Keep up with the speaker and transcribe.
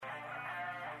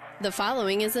The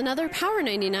following is another Power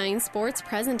 99 sports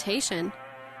presentation.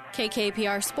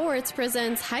 KKPR Sports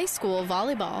presents high school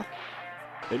volleyball.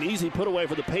 An easy put away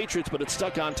for the Patriots, but it's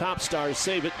stuck on top. Stars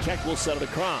save it. Keck will set it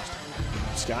across.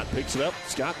 Scott picks it up.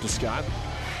 Scott to Scott.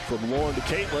 From Lauren to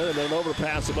Caitlin, and then an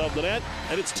overpass above the net,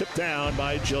 and it's tipped down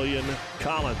by Jillian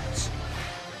Collins.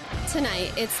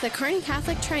 Tonight, it's the Kearney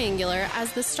Catholic Triangular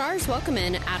as the Stars welcome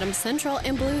in Adams Central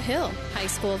and Blue Hill. High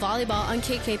school volleyball on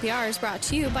KKPR is brought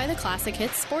to you by the Classic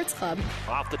Hits Sports Club.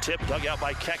 Off the tip, dug out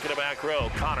by Keck in the back row.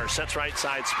 Connor sets right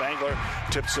side. Spangler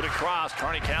tips it across.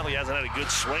 Kearney Catholic hasn't had a good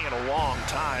swing in a long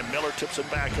time. Miller tips it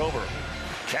back over.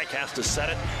 Keck has to set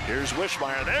it. Here's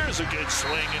Wishmeyer. There's a good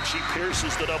swing, and she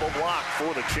pierces the double block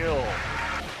for the kill.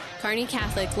 Kearney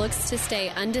Catholic looks to stay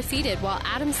undefeated while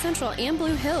Adams Central and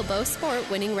Blue Hill both sport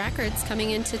winning records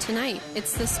coming into tonight.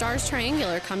 It's the Stars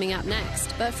Triangular coming up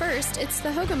next. But first, it's the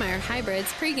Hoegemeyer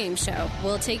Hybrids pregame show.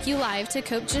 We'll take you live to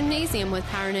Cope Gymnasium with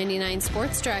Power 99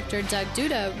 Sports Director Doug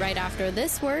Duda right after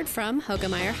this word from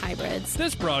Hoegemeyer Hybrids.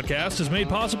 This broadcast is made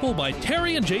possible by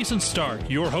Terry and Jason Stark,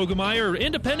 your Hoegemeyer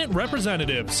independent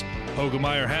representatives.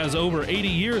 Hoegemeyer has over 80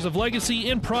 years of legacy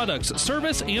in products,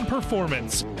 service, and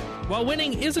performance. While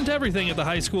winning isn't everything at the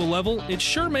high school level, it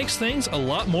sure makes things a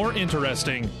lot more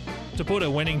interesting. To put a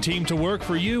winning team to work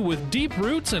for you with deep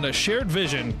roots and a shared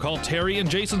vision, call Terry and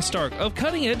Jason Stark of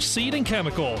Cutting Edge Seed and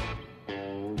Chemical.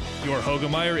 Your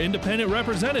Hoegemeyer independent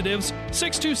representatives,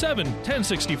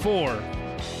 627-1064.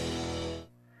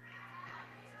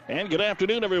 And good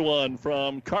afternoon, everyone,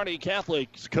 from Kearney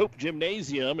Catholic's Cope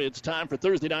Gymnasium. It's time for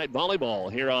Thursday Night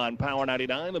Volleyball here on Power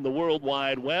 99 and the World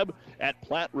Wide Web at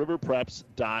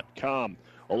PlatteRiverPreps.com.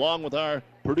 Along with our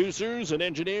producers and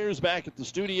engineers back at the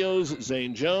studios,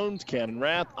 Zane Jones, Cannon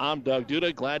Rath, I'm Doug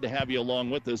Duda. Glad to have you along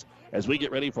with us as we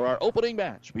get ready for our opening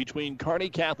match between Kearney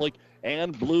Catholic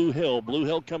and Blue Hill. Blue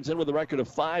Hill comes in with a record of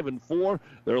 5-4.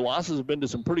 Their losses have been to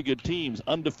some pretty good teams.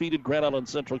 Undefeated Grand Island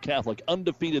Central Catholic,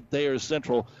 undefeated Thayer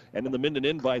Central, and in the Minden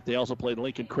Invite, they also played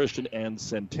Lincoln Christian and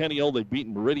Centennial. They've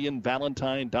beaten Meridian,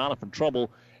 Valentine, Donovan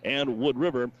Trumbull, and Wood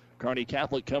River. Kearney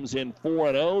Catholic comes in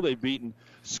 4-0. They've beaten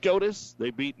Scotus,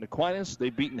 they've beaten Aquinas,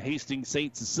 they've beaten Hastings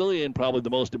St. Cecilia, and probably the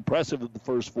most impressive of the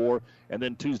first four. And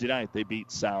then Tuesday night, they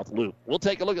beat South Loop. We'll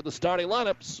take a look at the starting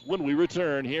lineups when we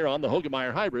return here on the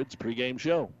Hoegemeyer Hybrids pregame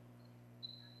show.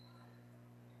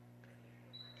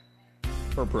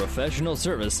 For professional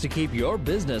service to keep your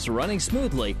business running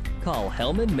smoothly, call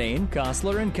Hellman, Maine,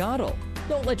 Kostler, and Cottle.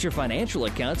 Don't let your financial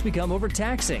accounts become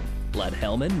overtaxing. Let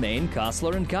Hellman, Maine,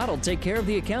 Kostler, and Cottle take care of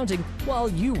the accounting while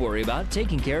you worry about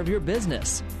taking care of your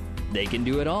business. They can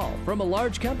do it all, from a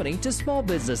large company to small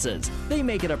businesses. They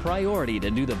make it a priority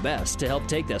to do the best to help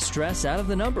take the stress out of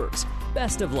the numbers.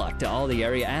 Best of luck to all the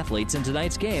area athletes in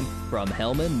tonight's game from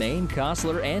Hellman, Maine,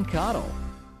 Kostler, and Cottle.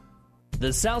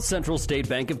 The South Central State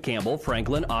Bank of Campbell,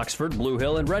 Franklin, Oxford, Blue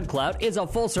Hill, and Red Cloud is a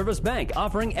full-service bank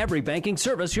offering every banking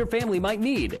service your family might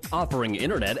need, offering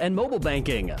internet and mobile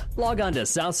banking. Log on to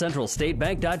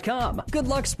southcentralstatebank.com. Good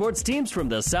luck, sports teams from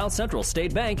the South Central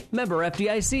State Bank, member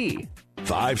FDIC.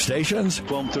 5 stations.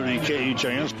 1230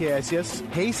 KHIS. KSS,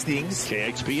 Hastings.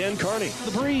 KXPN Kearney.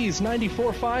 The Breeze,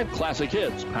 94.5. Classic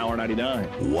Hits, Power 99.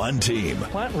 One team.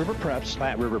 Platte River Preps.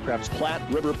 Platte River Preps.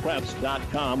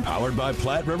 PlatteRiverPreps.com. Powered by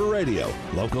Platte River Radio.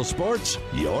 Local sports,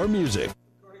 your music.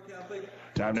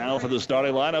 Time now for the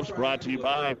starting lineups brought to you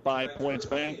by 5 Points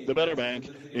Bank, the better bank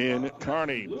in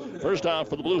Kearney. First off,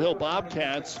 for the Blue Hill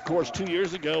Bobcats, of course, 2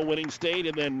 years ago winning state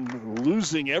and then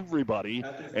losing everybody.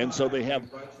 And so they have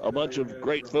a bunch of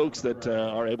great folks that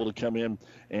are able to come in.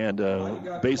 And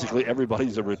basically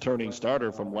everybody's a returning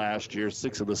starter from last year,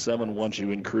 6 of the 7 once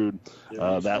you include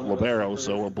that libero.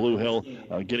 So Blue Hill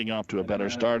getting off to a better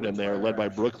start. And they're led by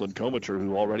Brooklyn Comacher,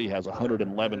 who already has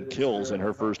 111 kills in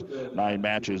her first 9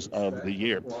 matches of the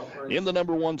year. In the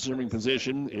number 1 serving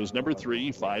position is number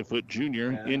 3, 5-foot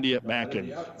junior, India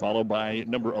Mackin, followed by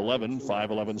number 11,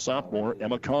 5'11 sophomore,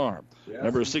 Emma Carr.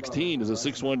 Number 16 is a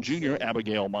 6'1 junior,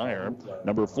 Abigail Meyer.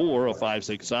 Number 4, a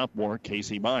 5'6 sophomore,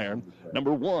 Casey Meyer.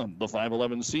 Number 1, the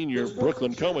 5'11 senior,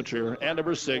 Brooklyn Comacher. And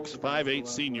number 6, 5'8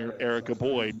 senior, Erica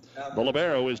Boyd. The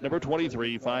libero is number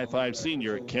 23, 5'5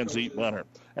 senior, Kenzie Bunner.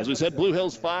 As we said, Blue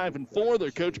Hills 5-4.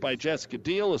 They're coached by Jessica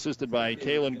Deal, assisted by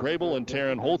Kaylin Grable and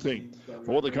Taryn Holting.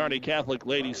 For the Kearney Catholic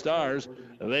Lady Stars,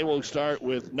 they will start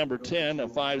with number 10, a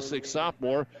 5'6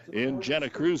 sophomore in Jenna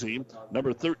Cruzy.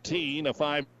 Number 13, a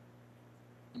 5'9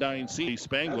 senior,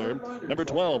 Spangler. Number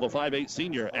 12, a 5'8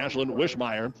 senior, Ashlyn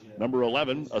Wishmeyer. Number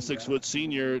 11, a 6-foot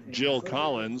senior, Jill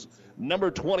Collins.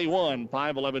 Number 21,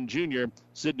 5'11 junior,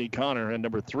 Sydney Connor. And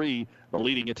number 3, the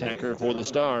leading attacker for the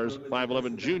Stars,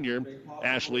 5'11 junior,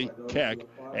 Ashley Keck.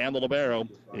 And the libero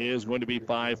is going to be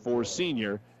 5'4"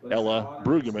 senior Ella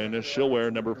Brueggemann. She'll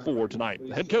wear number 4 tonight.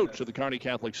 The head coach of the Kearney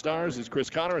Catholic Stars is Chris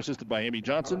Connor, assisted by Amy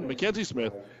Johnson, Mackenzie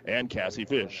Smith, and Cassie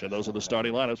Fish. And those are the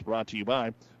starting lineups brought to you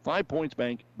by 5 Points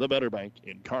Bank, the better bank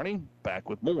in Kearney. Back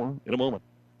with more in a moment.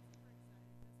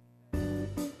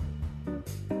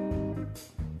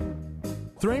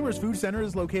 Thramer's Food Center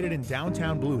is located in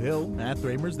downtown Blue Hill. At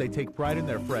Thramer's, they take pride in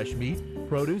their fresh meat,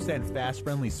 produce, and fast,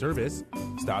 friendly service.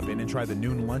 Stop in and try the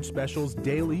noon lunch specials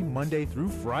daily, Monday through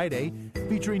Friday,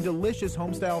 featuring delicious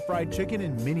home-style fried chicken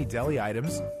and mini deli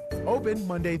items. Open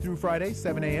Monday through Friday,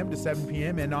 7 a.m. to 7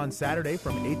 p.m., and on Saturday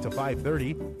from 8 to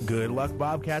 5:30. Good luck,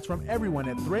 Bobcats, from everyone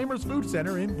at Thramer's Food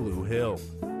Center in Blue Hill.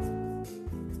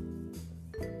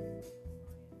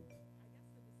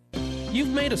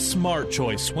 You've made a smart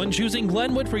choice when choosing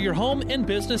Glenwood for your home and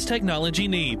business technology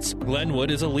needs.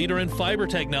 Glenwood is a leader in fiber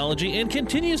technology and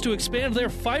continues to expand their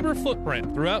fiber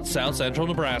footprint throughout south central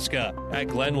Nebraska. At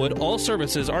Glenwood, all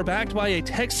services are backed by a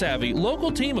tech-savvy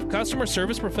local team of customer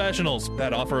service professionals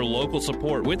that offer local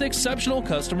support with exceptional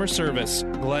customer service.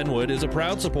 Glenwood is a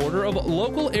proud supporter of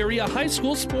local area high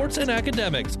school sports and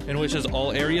academics and wishes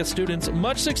all area students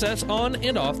much success on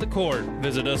and off the court.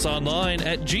 Visit us online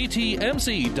at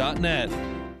gtmc.net.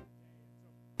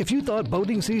 If you thought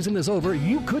boating season is over,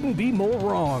 you couldn't be more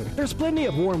wrong. There's plenty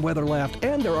of warm weather left,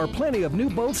 and there are plenty of new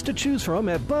boats to choose from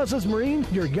at Buzz's Marine,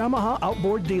 your Yamaha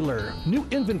outboard dealer. New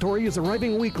inventory is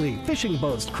arriving weekly. Fishing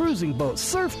boats, cruising boats,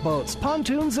 surf boats,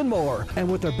 pontoons, and more.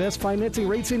 And with their best financing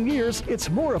rates in years, it's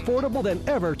more affordable than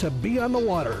ever to be on the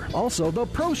water. Also, the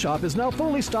Pro Shop is now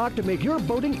fully stocked to make your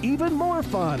boating even more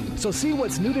fun. So see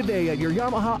what's new today at your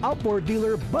Yamaha outboard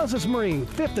dealer, Buzz's Marine,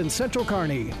 5th and Central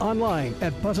Kearney. Online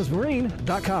at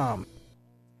buzzesmarine.com.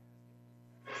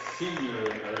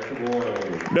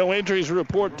 No injuries to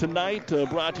report tonight.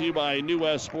 Brought to you by New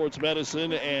West Sports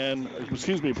Medicine and,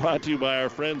 brought to you by our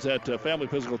friends at Family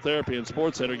Physical Therapy and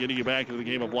Sports Center, getting you back into the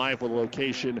game of life with a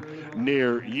location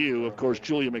near you. Of course,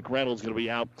 Julia McReynolds is going to be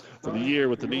out for the year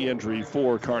with the knee injury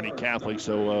for Kearney Catholic,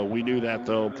 so we knew that,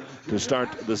 though, to start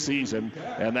the season,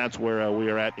 and that's where we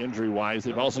are at injury-wise.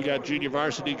 They've also got junior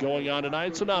varsity going on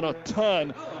tonight, so not a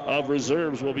ton of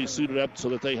reserves will be suited up so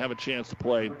that they have a chance to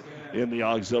play in the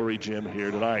auxiliary gym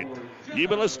here tonight. You've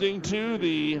been listening to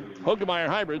the Hoegemeyer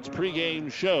Hybrids pregame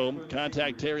show.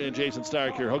 Contact Terry and Jason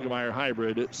Stark, your Hoegemeyer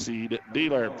Hybrid seed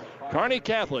dealer. Kearney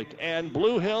Catholic and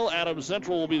Blue Hill Adams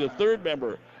Central will be the third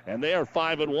member, and they are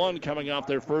 5-1 coming off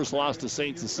their first loss to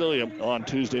St. Cecilia on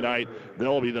Tuesday night.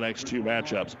 They'll be the next two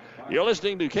matchups. You're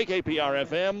listening to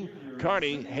KKPR-FM,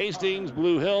 Kearney, Hastings,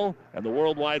 Blue Hill, and the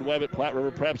World Wide Web at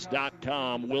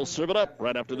PlatteRiverPreps.com. We'll serve it up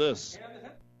right after this.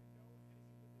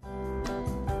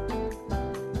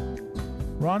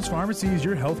 Ron's Pharmacy is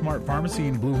your Health Mart pharmacy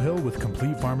in Blue Hill with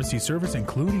complete pharmacy service,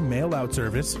 including mail-out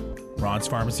service. Ron's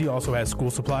Pharmacy also has school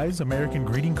supplies, American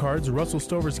greeting cards, Russell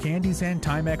Stover's candies, and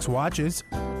Timex watches.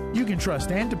 You can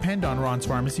trust and depend on Ron's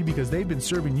Pharmacy because they've been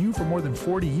serving you for more than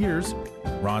 40 years.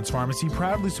 Ron's Pharmacy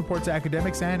proudly supports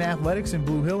academics and athletics in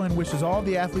Blue Hill and wishes all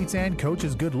the athletes and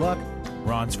coaches good luck.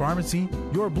 Ron's Pharmacy,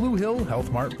 your Blue Hill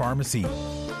Health Mart pharmacy.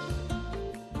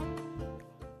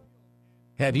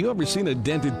 Have you ever seen a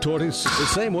dented tortoise? The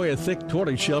same way a thick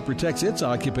tortoise shell protects its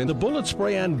occupant, the bullet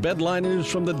spray on bed liners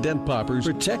from the Dent Poppers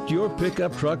protect your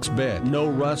pickup truck's bed. No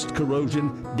rust,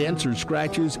 corrosion, dents, or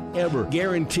scratches ever.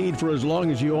 Guaranteed for as long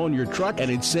as you own your truck,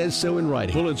 and it says so in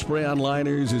writing. Bullet spray on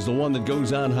liners is the one that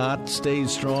goes on hot,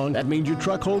 stays strong. That means your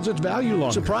truck holds its value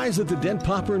longer. Surprised that the Dent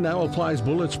Popper now applies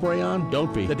bullet spray on?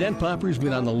 Don't be. The Dent Popper's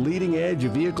been on the leading edge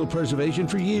of vehicle preservation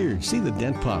for years. See the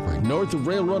Dent Popper north of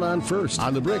Railroad on First,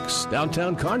 on the Bricks,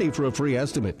 downtown Kearney for a free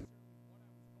estimate.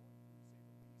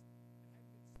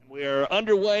 We're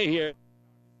underway here.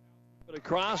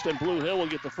 Across, and Blue Hill will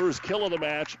get the first kill of the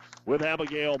match with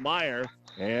Abigail Meyer,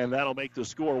 and that'll make the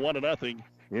score 1-0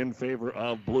 in favor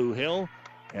of Blue Hill.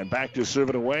 And back to serve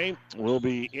it away will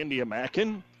be India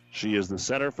Mackin. She is the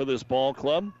center for this ball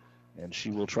club, and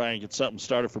she will try and get something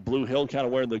started for Blue Hill, kind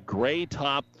of wearing the gray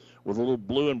top with a little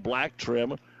blue and black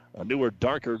trim. A newer,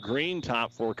 darker green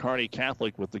top for Kearney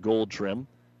Catholic with the gold trim.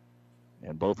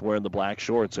 And both wearing the black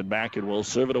shorts. And Mackin will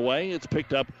serve it away. It's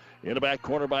picked up in the back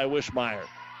corner by Wishmeyer.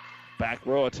 Back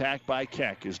row attack by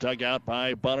Keck is dug out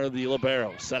by Bunner, the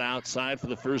libero. Set outside for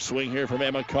the first swing here from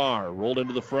Emma Carr. Rolled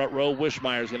into the front row.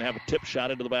 Wishmeyer is going to have a tip shot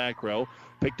into the back row.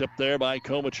 Picked up there by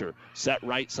Komicher. Set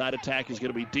right side attack is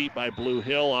going to be deep by Blue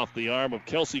Hill off the arm of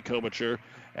Kelsey Komicher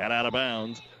and out of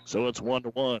bounds. So it's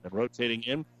 1-1. And rotating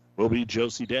in will be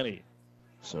Josie Denny.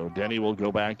 So Denny will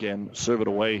go back and serve it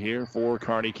away here for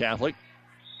Kearney Catholic.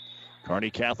 Kearney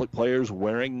Catholic players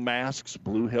wearing masks.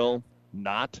 Blue Hill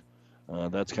not.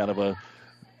 That's kind of a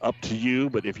up to you,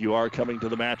 but if you are coming to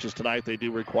the matches tonight, they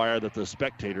do require that the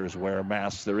spectators wear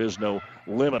masks. There is no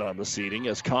limit on the seating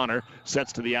as Connor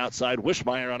sets to the outside.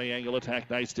 Wishmeyer on the angle attack.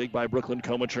 Nice dig by Brooklyn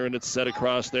Komicher, and it's set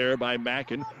across there by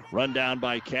Mackin. Run down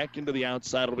by Keck into the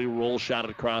outside. It'll be roll shot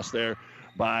across there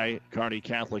by Kearney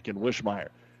Catholic and Wishmeyer.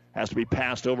 Has to be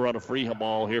passed over on a free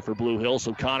ball here for Blue Hill,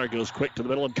 so Connor goes quick to the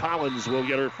middle, and Collins will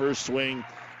get her first swing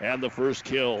and the first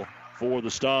kill for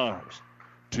the Stars.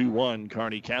 2-1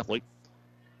 Kearney Catholic.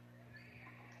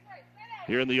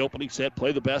 Here in the opening set,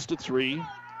 play the best of three.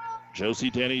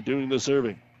 Josie Denny doing the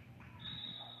serving.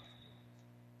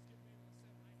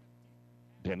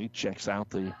 Denny checks out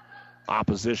the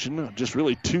opposition. Just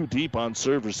really too deep on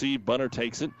serve receive. Bunner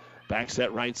takes it. Back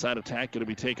set right side attack going to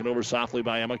be taken over softly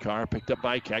by Emma Carr. Picked up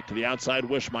by Keck to the outside.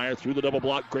 Wishmeyer through the double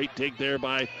block. Great dig there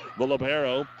by the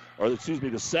libero.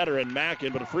 The setter and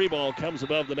Mackin. But a free ball comes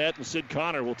above the net and Sid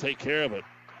Connor will take care of it.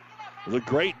 It was a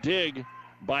great dig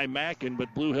by Mackin,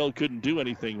 but Blue Hill couldn't do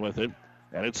anything with it.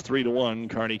 And it's 3-1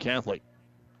 Kearney Catholic.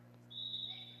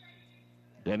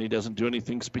 Denny doesn't do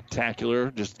anything spectacular.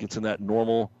 Just gets in that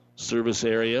normal service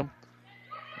area.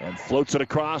 And floats it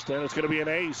across, and it's going to be an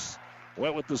ace.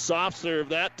 Went with the soft serve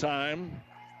that time.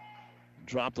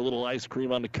 Dropped a little ice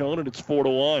cream on the cone, and it's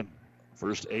 4-1.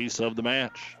 First ace of the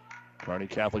match. Kearney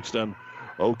Catholic's done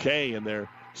okay in their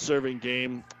serving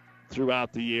game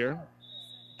throughout the year.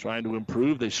 Trying to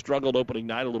improve. They struggled opening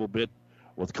night a little bit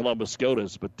with Columbus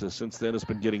Scotus, but since then it's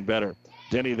been getting better.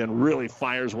 Denny then really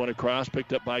fires one across,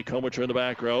 picked up by Komicher in the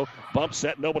back row. Bump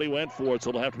set, nobody went for it, so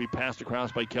it'll have to be passed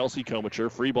across by Kelsey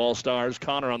Komicher. Free ball Stars.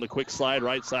 Connor on the quick slide,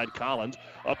 right side Collins.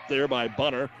 Up there by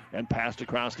Bunner, and passed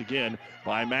across again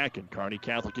by Mackin. Kearney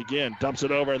Catholic again, dumps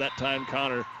it over. That time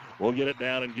Connor will get it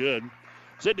down and good.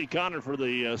 Sydney Connor for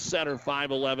the setter,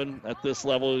 5'11". At this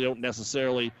level, you don't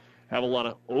necessarily have a lot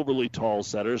of overly tall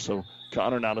setters, so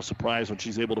Connor not a surprise when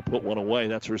she's able to put one away.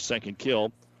 That's her second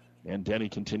kill, and Denny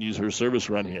continues her service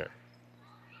run here.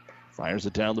 Fires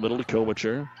it down the middle to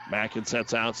Komicher. Mackin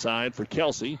sets outside for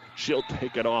Kelsey. She'll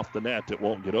take it off the net. It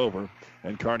won't get over.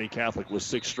 And Kearney Catholic with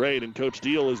 6 straight, and Coach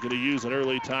Deal is going to use an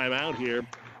early timeout here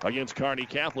against Kearney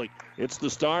Catholic. It's the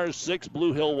Stars 6,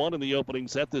 Blue Hill 1 in the opening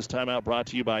set. This timeout brought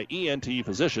to you by ENT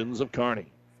Physicians of Kearney.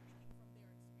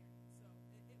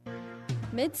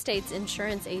 Mid-States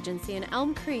Insurance Agency in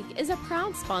Elm Creek is a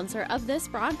proud sponsor of this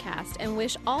broadcast and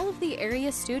wish all of the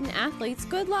area student athletes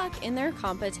good luck in their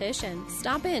competition.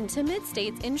 Stop in to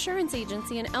Mid-States Insurance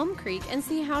Agency in Elm Creek and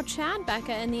see how Chad,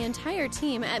 Becca, and the entire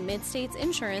team at Mid-States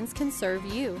Insurance can serve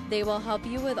you. They will help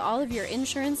you with all of your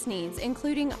insurance needs,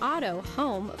 including auto,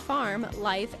 home, farm,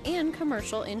 life, and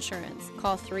commercial insurance.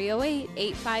 Call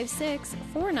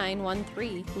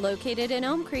 308-856-4913, located in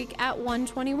Elm Creek at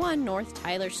 121 North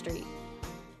Tyler Street.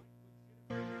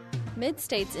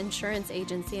 Mid-States Insurance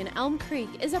Agency in Elm Creek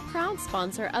is a proud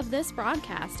sponsor of this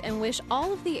broadcast and wish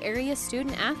all of the area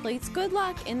student athletes good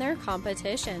luck in their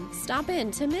competition. Stop in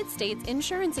to Mid-States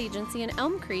Insurance Agency in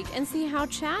Elm Creek and see how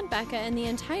Chad, Becca, and the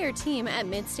entire team at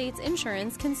Mid-States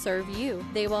Insurance can serve you.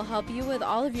 They will help you with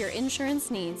all of your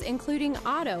insurance needs, including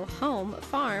auto, home,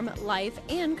 farm, life,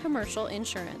 and commercial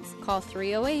insurance. Call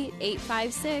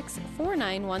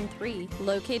 308-856-4913,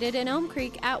 located in Elm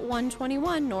Creek at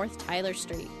 121 North Tyler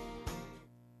Street.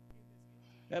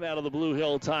 And out of the Blue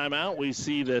Hill timeout, we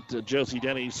see that Josie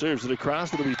Denny serves it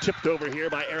across. It'll be tipped over here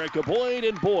by Erica Boyd,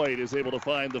 and Boyd is able to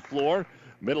find the floor.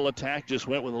 Middle attack just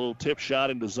went with a little tip shot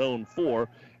into zone 4,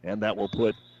 and that will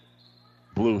put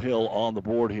Blue Hill on the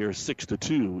board here.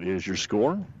 6-2 is your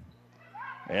score.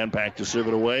 And back to serve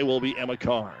it away will be Emma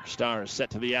Carr. Stars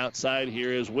set to the outside.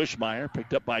 Here is Wishmeyer,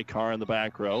 picked up by Carr in the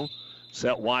back row.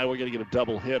 Set wide, we're going to get a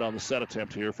double hit on the set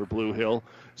attempt here for Blue Hill.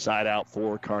 Side out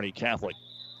for Kearney Catholic.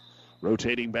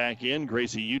 Rotating back in,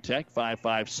 Gracie Utek,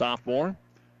 5'5" sophomore.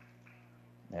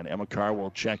 And Emma Carr will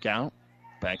check out.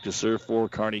 Back to serve for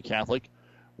Kearney Catholic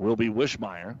will be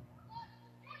Wishmeyer.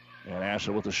 And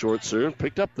Ashley with a short serve,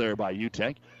 picked up there by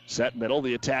Utek. Set middle,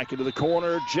 the attack into the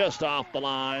corner, just off the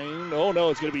line. Oh no,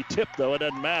 it's going to be tipped though, it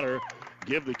doesn't matter.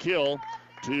 Give the kill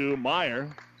to Meyer.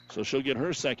 So she'll get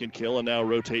her second kill and now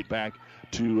rotate back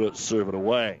to serve it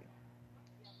away.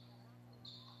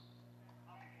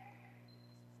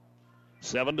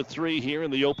 7-3 here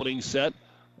in the opening set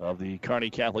of the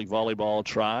Kearney Catholic volleyball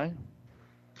try.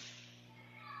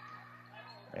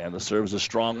 And the serve is a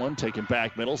strong one, taken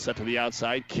back middle, set to the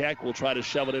outside. Keck will try to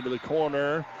shove it into the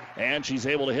corner, and she's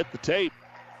able to hit the tape.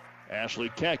 Ashley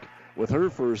Keck with her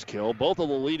first kill. Both of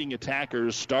the leading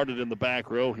attackers started in the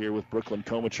back row here with Brooklyn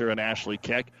Komicher and Ashley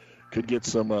Keck. Could get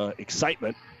some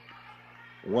excitement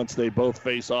once they both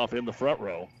face off in the front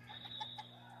row.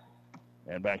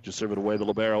 And back to serve it away, the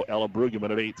libero, Ella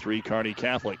Brueggemann at 8-3, Kearney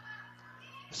Catholic.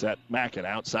 Set Mackin,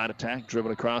 outside attack,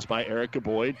 driven across by Erica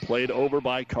Boyd. Played over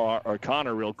by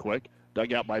Connor real quick.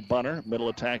 Dug out by Bunner. Middle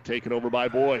attack taken over by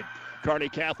Boyd. Kearney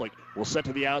Catholic will set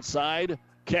to the outside.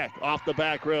 Keck off the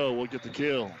back row will get the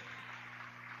kill.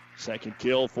 Second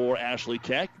kill for Ashley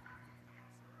Keck.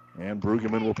 And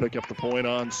Brueggemann will pick up the point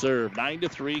on serve.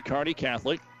 9-3, Kearney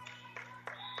Catholic.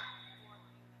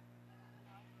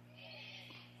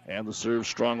 And the serve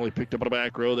strongly picked up on the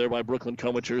back row there by Brooklyn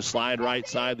Komicher. Slide right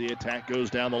side. The attack goes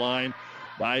down the line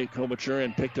by Komicher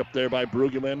and picked up there by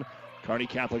Brueggemann. Kearney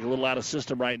Catholic a little out of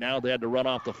system right now. They had to run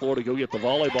off the floor to go get the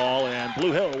volleyball, and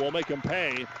Blue Hill will make them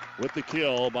pay with the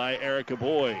kill by Erica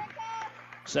Boyd.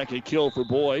 Second kill for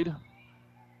Boyd.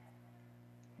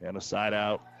 And a side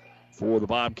out for the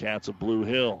Bobcats of Blue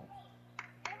Hill.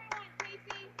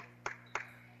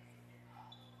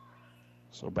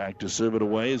 So back to serve it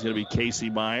away is going to be Casey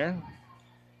Meyer.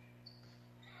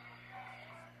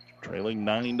 Trailing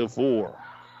 9-4.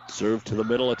 Serve to the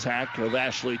middle attack of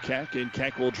Ashley Keck, and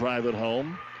Keck will drive it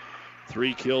home.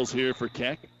 3 kills here for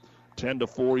Keck.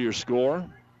 10-4 your score.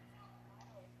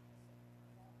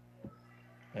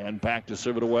 And back to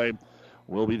serve it away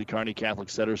will be the Kearney Catholic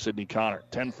setter, Sydney Connor.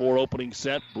 10-4 opening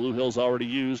set. Blue Hill's already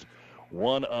used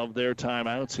one of their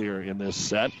timeouts here in this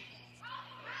set.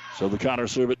 So the Connor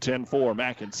serve at 10-4.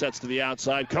 Mackin sets to the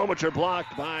outside. Komicher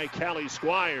blocked by Callie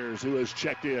Squires, who has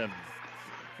checked in.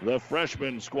 The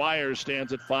freshman Squires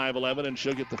stands at 5'11", and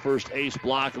she'll get the first ace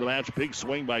block of the match. Big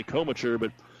swing by Komicher,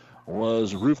 but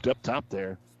was roofed up top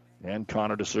there. And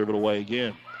Connor to serve it away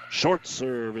again. Short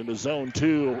serve into zone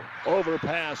 2.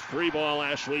 Overpass, free ball.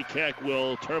 Ashley Keck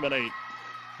will terminate.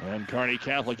 And Kearney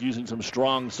Catholic using some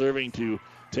strong serving to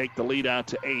take the lead out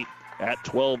to 8 at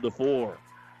 12-4.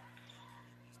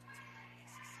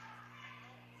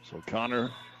 So Connor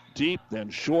deep, then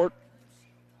short.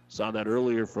 Saw that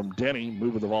earlier from Denny,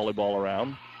 moving the volleyball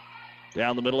around.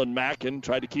 Down the middle, and Mackin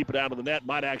tried to keep it out of the net.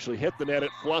 Might actually hit the net.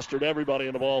 It flustered everybody,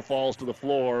 and the ball falls to the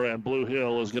floor, and Blue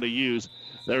Hill is going to use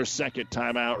their second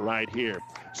timeout right here.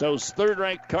 So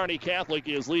third-ranked Kearney Catholic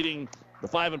is leading the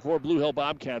 5-4 Blue Hill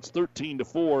Bobcats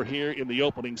 13-4 here in the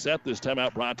opening set. This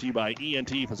timeout brought to you by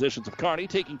ENT Physicians of Kearney,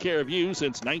 taking care of you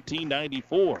since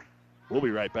 1994. We'll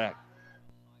be right back.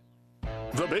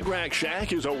 The Big Rack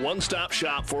Shack is a one-stop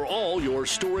shop for all your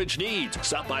storage needs.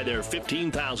 Stop by their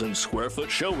 15,000 square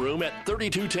foot showroom at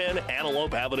 3210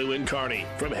 Antelope Avenue in Kearney.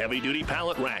 From heavy-duty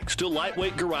pallet racks to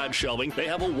lightweight garage shelving, they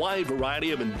have a wide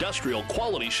variety of industrial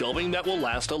quality shelving that will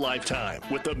last a lifetime.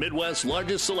 With the Midwest's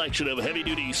largest selection of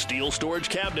heavy-duty steel storage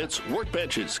cabinets,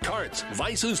 workbenches, carts,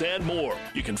 vices, and more.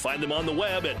 You can find them on the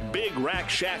web at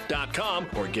BigRackShack.com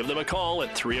or give them a call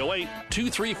at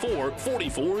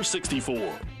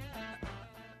 308-234-4464.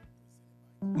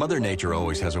 Mother Nature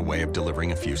always has a way of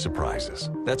delivering a few surprises.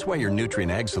 That's why your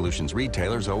Nutrien Ag Solutions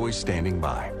retailer is always standing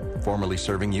by. Formerly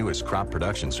serving you as Crop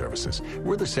Production Services,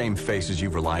 we're the same faces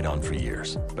you've relied on for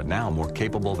years, but now more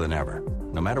capable than ever,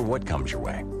 no matter what comes your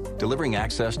way. Delivering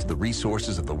access to the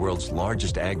resources of the world's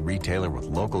largest ag retailer with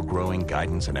local growing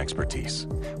guidance and expertise.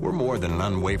 We're more than an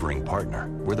unwavering partner.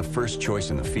 We're the first choice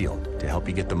in the field to help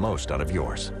you get the most out of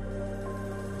yours.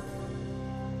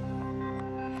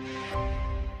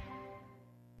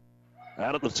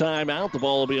 Out of the timeout, the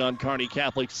ball will be on Kearney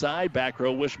Catholic's side. Back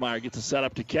row, Wishmeyer gets a set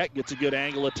up to Keck, gets a good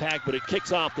angle attack, but it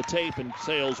kicks off the tape and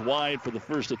sails wide for the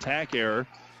first attack error.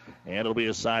 And it'll be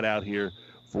a side out here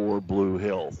for Blue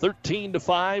Hill.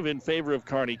 13-5 in favor of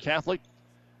Kearney Catholic.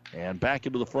 And back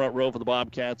into the front row for the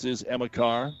Bobcats is Emma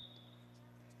Carr.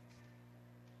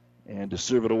 And to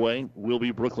serve it away will be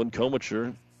Brooklyn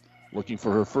Komicher. Looking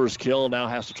for her first kill, now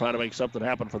has to try to make something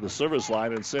happen for the service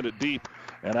line and send it deep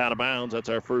and out of bounds. That's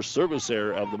our first service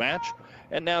error of the match.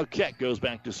 And now Keck goes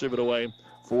back to serve it away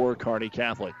for Kearney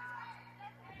Catholic.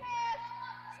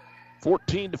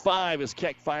 14-5 as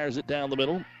Keck fires it down the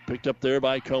middle. Picked up there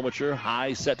by Komicher.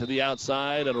 High set to the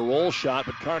outside and a roll shot,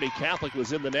 but Kearney Catholic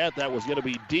was in the net. That was going to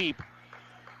be deep,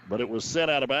 but it was sent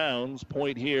out of bounds.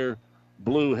 Point here,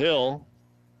 Blue Hill.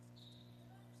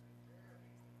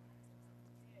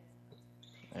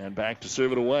 And back to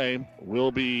serve it away will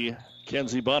be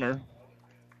Kenzie Bunner,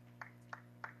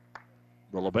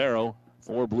 the libero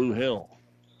for Blue Hill.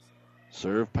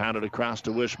 Serve pounded across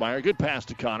to Wishmeyer. Good pass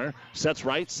to Connor. Sets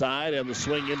right side and the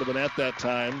swing into the net that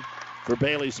time for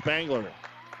Bailey Spangler.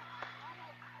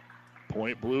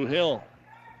 Point Blue Hill.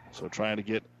 So trying to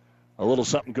get a little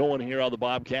something going here on the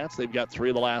Bobcats. They've got 3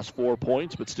 of the last 4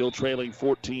 points, but still trailing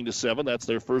 14-7. That's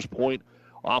their first point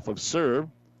off of serve.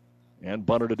 And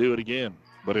Bunner to do it again,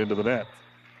 but into the net.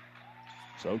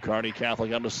 So Kearney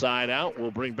Catholic on the side out. We'll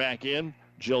bring back in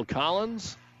Jill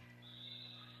Collins.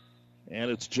 And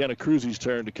it's Jenna Cruzy's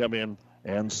turn to come in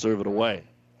and serve it away.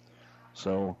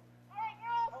 So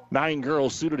 9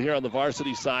 girls suited here on the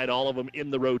varsity side, all of them in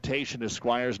the rotation as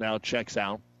Squires now checks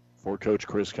out for Coach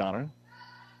Chris Connor.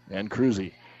 And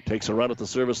Cruzy takes a run at the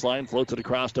service line, floats it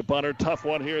across to Bunner. Tough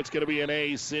one here. It's going to be an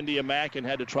ace. Cynthia Mackin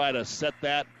had to try to set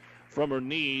that from her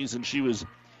knees, and she was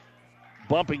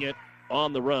bumping it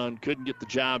on the run. Couldn't get the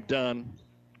job done.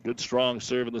 Good strong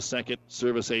serve in the second.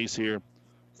 Service ace here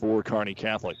for Kearney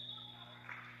Catholic.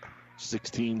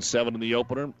 16-7 in the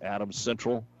opener. Adams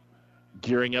Central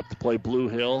gearing up to play Blue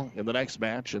Hill in the next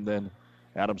match, and then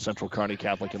Adams Central Kearney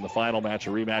Catholic in the final match, a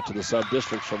rematch of the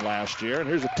sub-districts from last year. And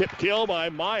here's a tip kill by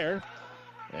Meyer.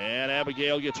 And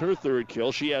Abigail gets her third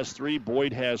kill. She has 3,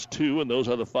 Boyd has 2, and those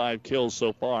are the 5 kills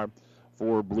so far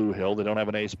for Blue Hill. They don't have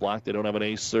an ace block. They don't have an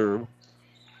ace serve.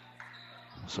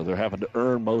 So they're having to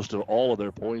earn most of all of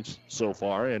their points so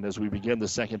far. And as we begin the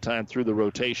second time through the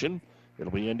rotation,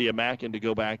 it'll be India Mackin to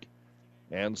go back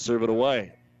and serve it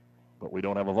away. But we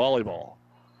don't have a volleyball.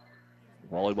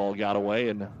 Volleyball got away,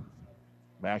 and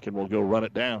Mackin will go run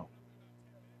it down.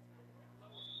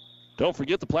 Don't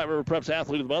forget the Platte River Preps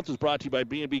Athlete of the Month is brought to you by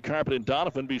B&B Carpet in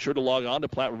Donovan. Be sure to log on to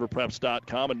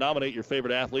PlatteRiverPreps.com and nominate your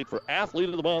favorite athlete for Athlete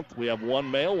of the Month. We have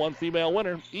 1 male, 1 female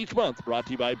winner each month, brought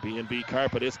to you by B&B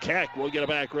Carpet. It's Keck. We'll get a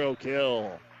back row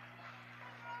kill.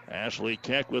 Ashley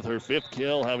Keck with her 5th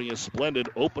kill, having a splendid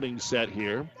opening set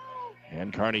here.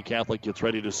 And Kearney Catholic gets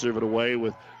ready to serve it away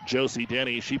with Josie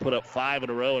Denny. She put up 5 in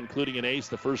a row, including an ace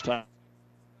the first time.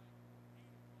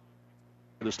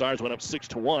 The Stars went up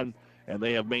 6-1, and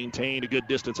they have maintained a good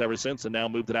distance ever since and now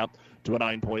moved it out to a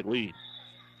 9-point lead.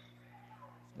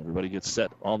 Everybody gets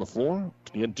set on the floor.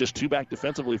 Again, just 2 back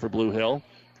defensively for Blue Hill.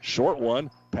 Short one,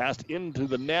 passed into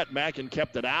the net. Mackin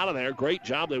kept it out of there. Great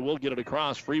job. They will get it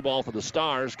across. Free ball for the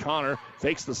Stars. Connor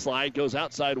fakes the slide, goes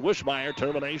outside. Wishmeyer,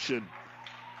 termination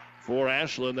for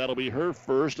Ashland. That'll be her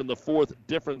first and the 4th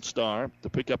different Star to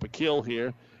pick up a kill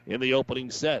here in the opening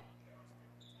set.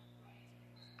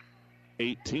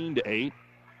 18-8.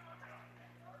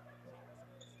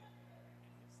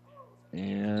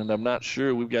 And I'm not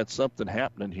sure. We've got something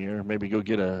happening here. Maybe go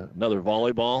get another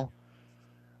volleyball.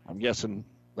 I'm guessing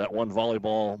that one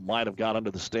volleyball might have got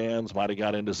under the stands, might have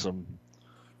got into some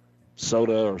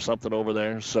soda or something over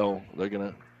there. So they're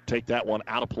going to take that one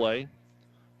out of play.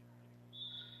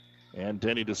 And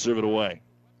Denny to serve it away.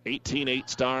 18-8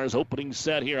 Stars opening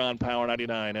set here on Power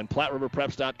 99. And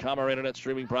PlatteRiverPreps.com, our internet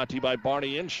streaming, brought to you by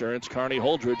Barney Insurance, Kearney,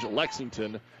 Holdridge,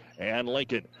 Lexington, and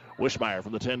Lincoln. Wishmeyer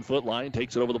from the 10-foot line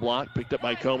takes it over the block, picked up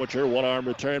by Komicher. One arm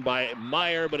return by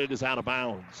Meyer, but it is out of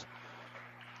bounds.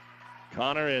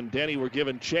 Connor and Denny were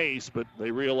given chase, but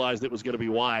they realized it was going to be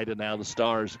wide, and now the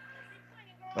Stars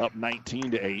up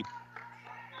 19-8.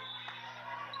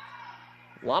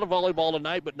 A lot of volleyball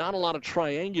tonight, but not a lot of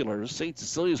triangulars. St.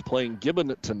 Cecilia's playing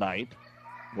Gibbon tonight.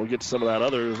 We'll get to some of that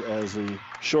others as the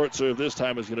short serve this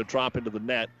time is going to drop into the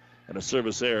net, and a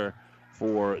service error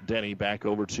for Denny. Back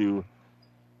over to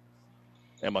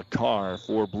Emma Carr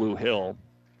for Blue Hill.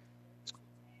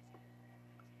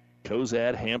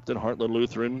 Cozad, Hampton, Heartland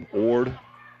Lutheran, Ord,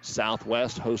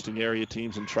 Southwest hosting area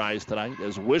teams and tries tonight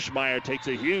as Wishmeyer takes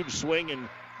a huge swing and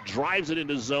drives it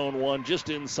into zone 1 just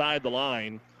inside the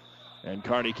line. And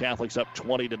Kearney Catholic's up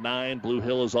 20-9. Blue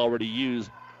Hill has already used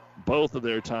both of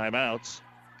their timeouts.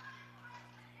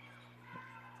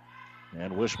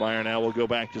 And Wishmeyer now will go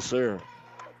back to serve.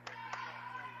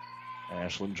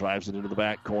 Ashland drives it into the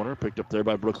back corner. Picked up there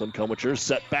by Brooklyn Komicher.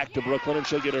 Set back to Brooklyn, and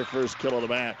she'll get her first kill of the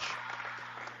match.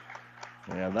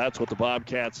 And that's what the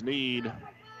Bobcats need.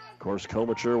 Of course,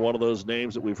 Komicher, one of those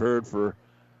names that we've heard for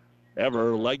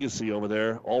ever. Legacy over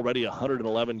there. Already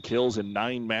 111 kills in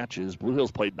 9 matches. Blue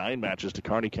Hill's played 9 matches to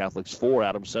Kearney Catholic's 4.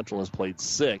 Adams Central has played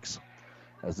 6.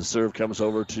 As the serve comes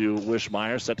over to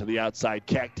Wishmeyer, set to the outside.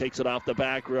 Keck takes it off the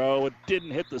back row. It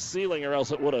didn't hit the ceiling, or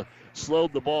else it would have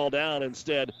slowed the ball down.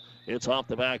 Instead, it's off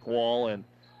the back wall, and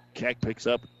Keck picks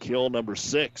up kill number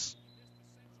 6.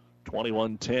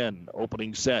 21-10,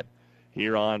 opening set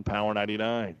here on Power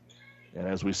 99. And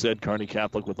as we said, Kearney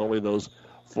Catholic with only those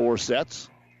 4 sets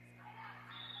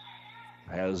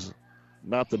has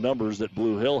not the numbers that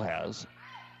Blue Hill has.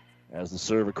 As the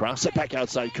serve across, set back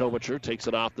outside Komicher, takes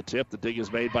it off the tip. The dig is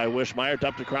made by Wishmeyer,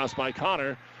 dumped across by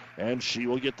Connor, and she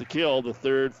will get the kill, the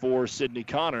 3rd for Sydney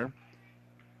Connor.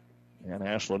 And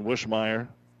Ashland Wishmeyer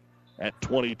at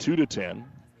 22-10.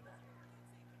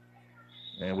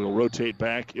 And we'll rotate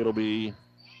back. It'll be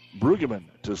Brueggemann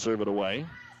to serve it away.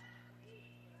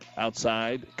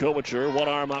 Outside, Komicher, one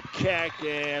arm up, Keck,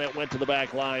 and it went to the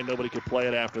back line. Nobody could play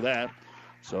it after that.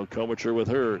 So Komicher with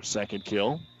her 2nd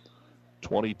kill.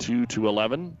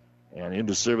 22-11. And in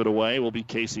to serve it away will be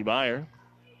Casey Meyer.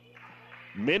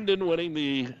 Minden winning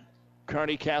the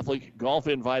Kearney Catholic Golf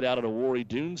Invite out at Awarey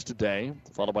Dunes today,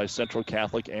 followed by Central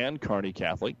Catholic and Kearney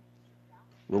Catholic.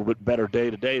 A little bit better day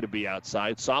today to be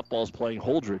outside. Softball's playing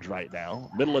Holdridge right now.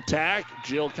 Middle attack.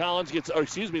 Jill Collins gets,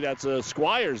 that's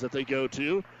Squires that they go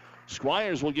to.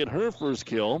 Squires will get her first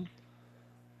kill.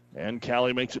 And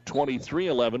Callie makes it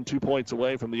 23-11, 2 points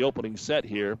away from the opening set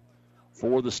here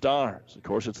for the Stars. Of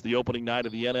course, it's the opening night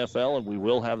of the NFL, and we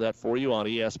will have that for you on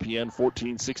ESPN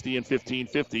 1460 and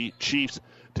 1550. Chiefs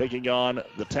taking on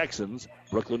the Texans.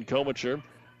 Brooklyn Komicher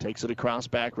takes it across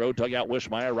back row. Dugout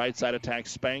Wishmeyer. Right side attack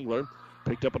Spangler.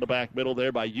 Picked up in the back middle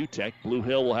there by UTEC. Blue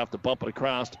Hill will have to bump it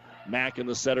across. Mack in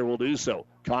the center will do so.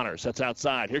 Connor sets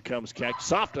outside. Here comes Keck.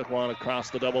 Soft one across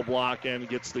the double block and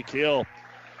gets the kill.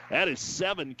 That is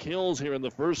 7 kills here in the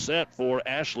first set for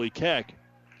Ashley Keck.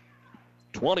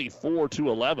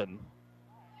 24-11.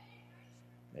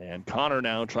 And Connor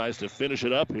now tries to finish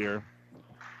it up here.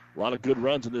 A lot of good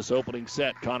runs in this opening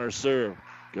set. Connor's serve.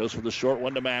 Goes for the short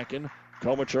one to Mackin.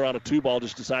 Komicher on a 2-ball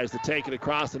just decides to take it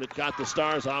across, and it got the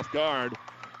Stars off guard.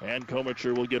 And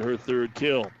Komicher will get her third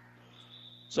kill.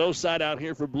 So side out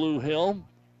here for Blue Hill.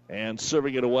 And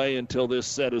serving it away until this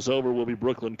set is over will be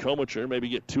Brooklyn Komicher. Maybe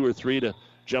get 2 or 3 to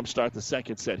jumpstart the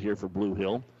second set here for Blue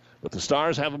Hill. But the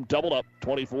Stars have them doubled up,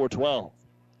 24-12.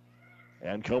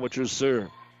 And Komicher's serve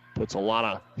puts a lot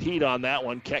of heat on that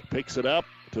one. Keck picks it up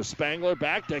to Spangler.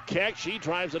 Back to Keck. She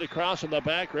drives it across in the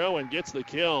back row and gets the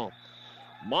kill.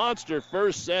 Monster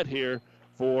first set here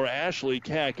for Ashley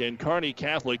Keck, and Kearney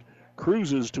Catholic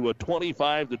cruises to a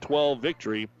 25-12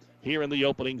 victory here in the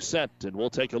opening set. And we'll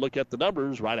take a look at the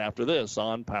numbers right after this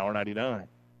on Power 99.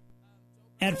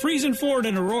 At Friesen Ford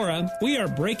in Aurora, we are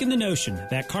breaking the notion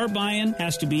that car buying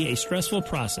has to be a stressful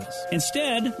process.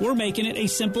 Instead, we're making it a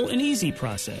simple and easy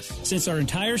process, since our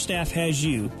entire staff has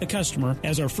you, the customer,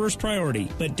 as our first priority.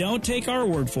 But don't take our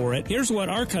word for it. Here's what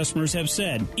our customers have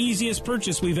said. Easiest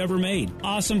purchase we've ever made.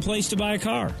 Awesome place to buy a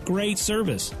car. Great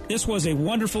service. This was a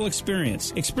wonderful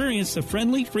experience. Experience the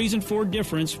friendly Friesen Ford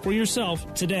difference for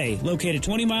yourself today. Located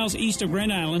 20 miles east of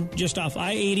Grand Island, just off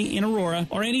I-80 in Aurora,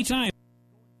 or anytime.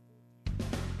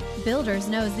 Builders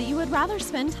knows that you would rather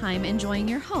spend time enjoying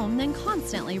your home than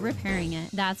constantly repairing it.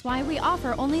 That's why we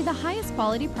offer only the highest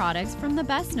quality products from the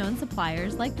best known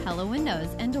suppliers like Pella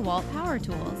Windows and DeWalt Power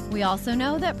Tools. We also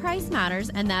know that price matters,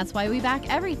 and that's why we back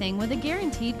everything with a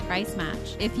guaranteed price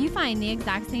match. If you find the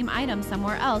exact same item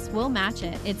somewhere else, we'll match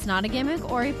it. It's not a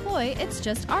gimmick or a ploy, it's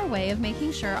just our way of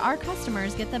making sure our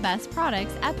customers get the best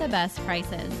products at the best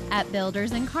prices. At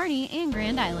Builders in Kearney and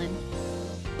Grand Island.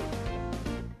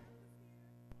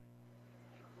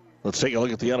 Let's take a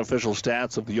look at the unofficial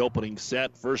stats of the opening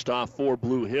set. First off for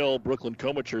Blue Hill, Brooklyn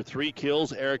Komicher 3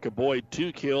 kills, Erica Boyd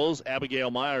 2 kills,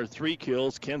 Abigail Meyer 3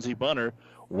 kills, Kenzie Bunner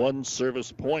 1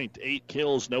 service point, 8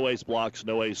 kills, no ace blocks,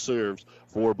 no ace serves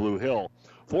for Blue Hill.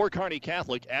 For Kearney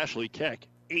Catholic, Ashley Keck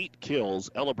 8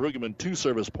 kills, Ella Brueggemann 2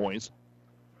 service points,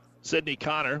 Sydney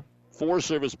Connor 4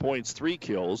 service points, 3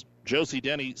 kills, Josie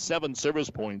Denny 7 service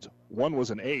points, 1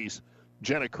 was an ace.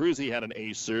 Jenna Cruzy had an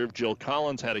ace serve. Jill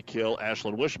Collins had a kill.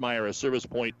 Ashlyn Wishmeyer a service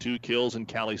point, 2 kills. And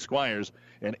Callie Squires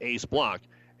an ace block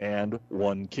and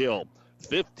 1 kill.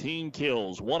 15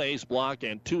 kills, 1 ace block,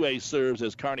 and 2 ace serves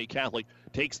as Kearney Catholic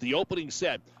takes the opening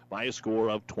set by a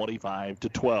score of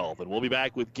 25-12. And we'll be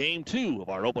back with Game 2 of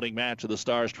our opening match of the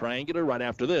Stars Triangular right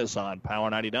after this on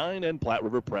Power 99 and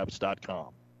PlatteRiverPreps.com.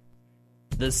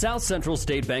 The South Central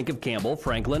State Bank of Campbell,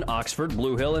 Franklin, Oxford,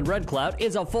 Blue Hill, and Red Cloud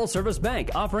is a full-service bank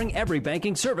offering every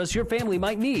banking service your family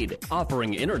might need,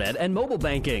 offering internet and mobile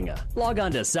banking. Log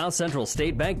on to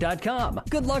southcentralstatebank.com.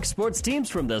 Good luck, sports teams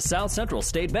from the South Central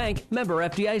State Bank, member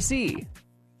FDIC.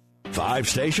 5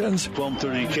 stations.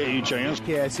 1230 KHIS.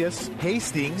 KSS.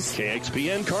 Hastings.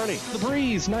 KXPN Kearney. The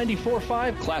Breeze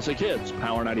 94.5. Classic Hits,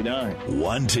 Power 99.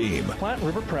 1 team. Platte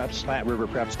River Preps. Platte River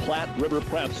Preps.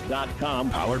 PlatteRiverPreps.com.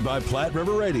 Powered by Platte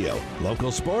River Radio.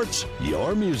 Local sports,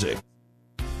 your music.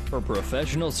 For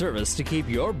professional service to keep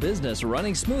your business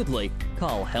running smoothly,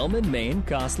 call Hellman, Maine,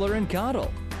 Kostler, and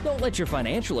Cottle. Don't let your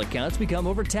financial accounts become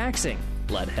overtaxing.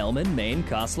 Let Hellman, Maine,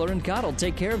 Kostler, and Cottle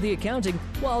take care of the accounting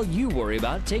while you worry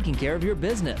about taking care of your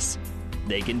business.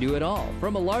 They can do it all,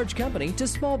 from a large company to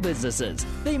small businesses.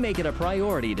 They make it a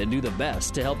priority to do the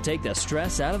best to help take the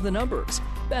stress out of the numbers.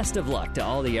 Best of luck to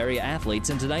all the area athletes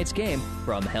in tonight's game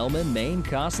from Hellman, Maine,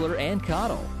 Kostler, and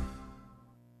Cottle.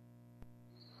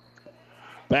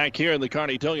 Back here in the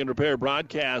Kearney Towing and Repair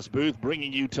broadcast booth,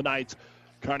 bringing you tonight's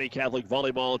Kearney Catholic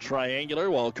Volleyball Triangular,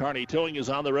 while Kearney Towing is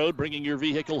on the road bringing your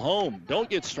vehicle home. Don't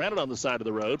get stranded on the side of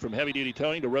the road. From heavy-duty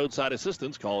towing to roadside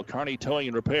assistance, call Kearney Towing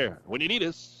and Repair. When you need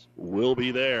us, we'll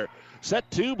be there. Set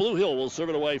 2, Blue Hill will serve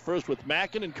it away first with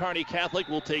Mackin, and Kearney Catholic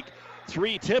will take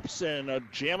 3 tips and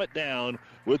jam it down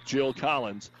with Jill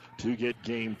Collins to get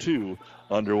game 2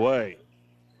 underway.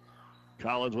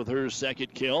 Collins with her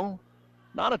second kill.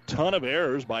 Not a ton of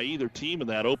errors by either team in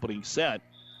that opening set,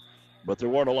 but there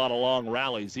weren't a lot of long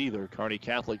rallies either. Kearney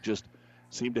Catholic just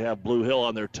seemed to have Blue Hill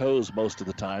on their toes most of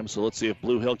the time, so let's see if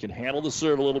Blue Hill can handle the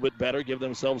serve a little bit better, give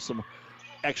themselves some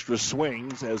extra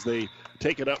swings as they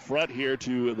take it up front here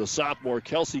to the sophomore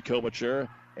Kelsey Komacher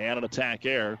and an attack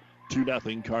error.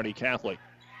 2-0 Kearney Catholic.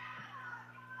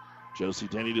 Josie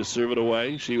Denny to serve it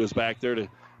away. She was back there to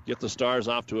get the Stars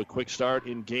off to a quick start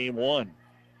in game 1.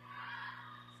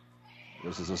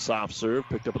 This is a soft serve,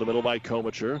 picked up in the middle by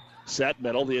Komacher. Set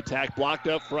middle, the attack blocked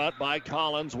up front by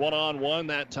Collins. 1-on-1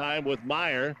 that time with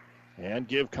Meyer. And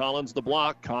give Collins the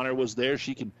block. Connor was there.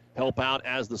 She can help out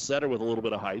as the setter with a little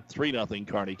bit of height. 3-0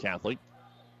 Kearney Catholic.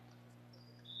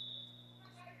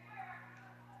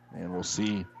 And we'll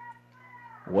see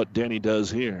what Denny does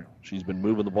here. She's been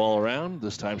moving the ball around.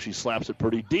 This time she slaps it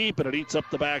pretty deep, and it eats up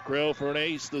the back row for an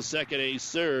ace. The second ace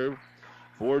serve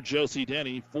for Josie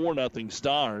Denny. 4-0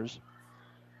 Stars.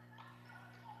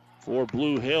 For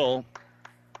Blue Hill,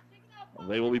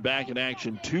 they will be back in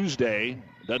action Tuesday.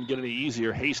 Doesn't get any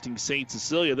easier. Hastings St.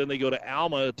 Cecilia. Then they go to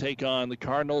Alma to take on the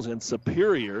Cardinals and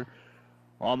Superior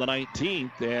on the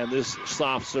 19th. And this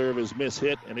soft serve is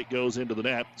mishit, and it goes into the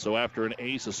net. So after an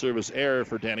ace, a service error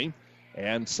for Denny.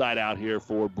 And side out here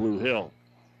for Blue Hill.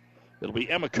 It'll be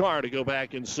Emma Carr to go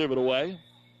back and serve it away.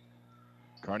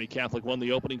 Kearney Catholic won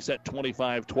the opening set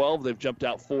 25-12. They've jumped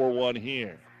out 4-1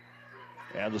 here.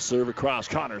 And the serve across.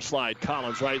 Connor slide.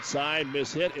 Collins right side.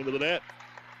 Mishit into the net.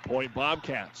 Point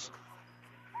Bobcats.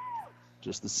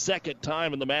 Just the second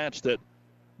time in the match that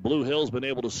Blue Hill's been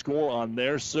able to score on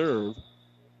their serve.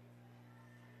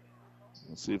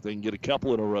 Let's see if they can get a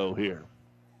couple in a row here.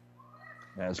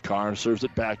 As Carr serves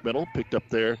it back middle. Picked up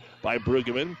there by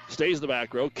Brueggemann. Stays in the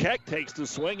back row. Keck takes the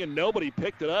swing, and nobody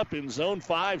picked it up in zone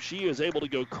 5. She is able to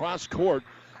go cross court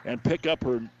and pick up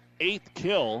her 8th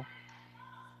kill.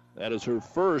 That is her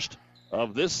first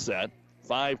of this set.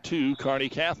 5-2 Kearney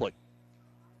Catholic.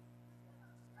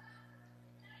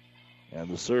 And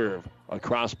the serve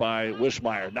across by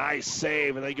Wishmeyer. Nice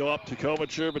save, and they go up to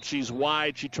Komacher, but she's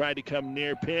wide. She tried to come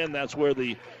near pin. That's where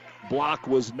the block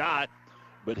was not,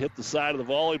 but hit the side of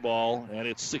the volleyball, and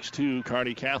it's 6-2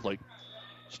 Kearney Catholic.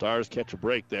 Stars catch a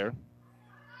break there.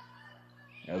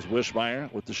 As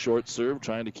Wishmeyer with the short serve,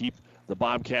 trying to keep the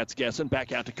Bobcats guessing.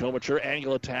 Back out to Komacher.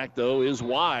 Angle attack, though, is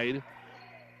wide.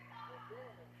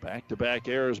 Back-to-back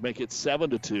errors make it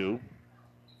 7-2.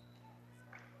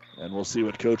 And we'll see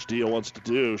what Coach Deal wants to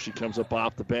do. She comes up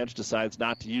off the bench, decides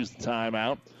not to use the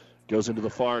timeout. Goes into the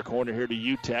far corner here to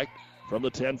UTEC. From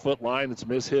the 10-foot line, it's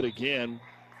mishit again.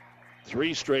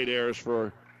 3 straight errors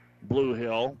for Blue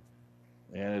Hill.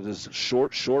 And it is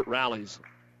short rallies.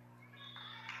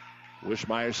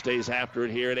 Wishmeyer stays after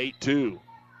it here at 8-2.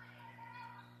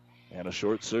 And a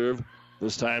short serve,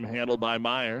 this time handled by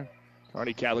Meyer.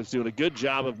 Kearney Catholic's doing a good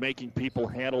job of making people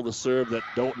handle the serve that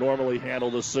don't normally handle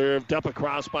the serve. Dump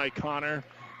across by Connor.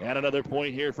 And another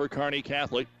point here for Kearney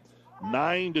Catholic.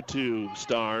 9-2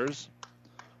 Stars.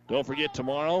 Don't forget,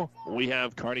 tomorrow we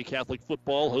have Kearney Catholic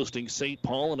football hosting St.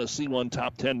 Paul in a C1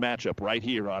 Top 10 matchup right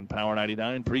here on Power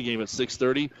 99. Pregame at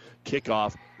 6:30.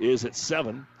 Kickoff is at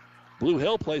 7. Blue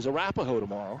Hill plays Arapahoe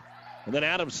tomorrow. And then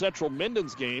Adams Central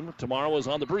Minden's game tomorrow is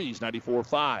on the Breeze,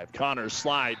 94-5. Connor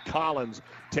slide. Collins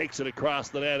takes it across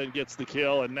the net and gets the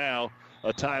kill. And now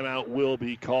a timeout will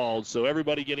be called. So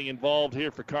everybody getting involved here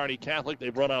for Kearney Catholic.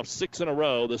 They've run off 6 in a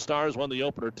row. The Stars won the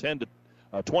opener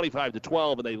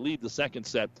 25-12, and they lead the second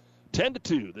set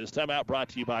 10-2. This timeout brought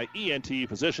to you by ENT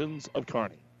Physicians of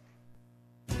Kearney.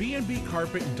 B&B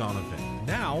Carpet in Donovan,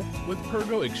 now with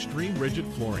Pergo Extreme Rigid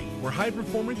Flooring, where high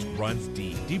performance runs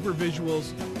deep. Deeper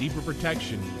visuals, deeper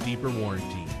protection, deeper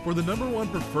warranty. For the #1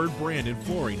 preferred brand in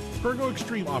flooring, Pergo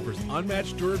Extreme offers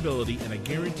unmatched durability and a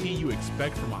guarantee you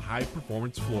expect from a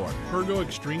high-performance floor. Pergo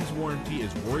Extreme's warranty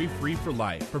is worry-free for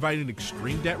life, providing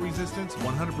extreme debt resistance,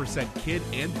 100% kid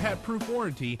and pet-proof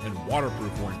warranty, and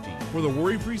waterproof warranty. For the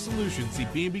worry-free solution, see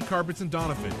B&B Carpets in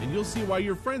Donovan, and you'll see why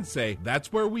your friends say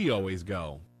that's where we always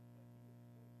go.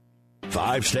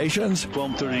 5 stations.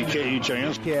 1230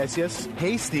 KHIS. KSS.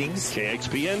 Hastings.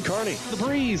 KXPN Kearney. The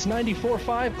Breeze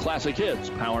 94.5. Classic Hits.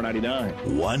 Power 99.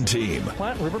 1 team.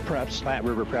 Platte River Preps. Platte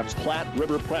River Preps.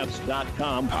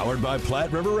 PlatteRiverPreps.com. Powered by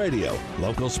Platte River Radio.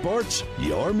 Local sports,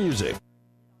 your music.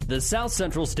 The South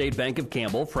Central State Bank of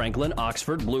Campbell, Franklin,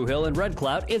 Oxford, Blue Hill, and Red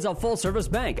Cloud is a full-service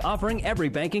bank offering every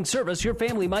banking service your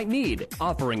family might need,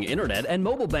 offering internet and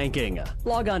mobile banking.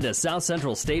 Log on to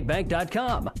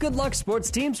southcentralstatebank.com. Good luck, sports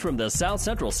teams from the South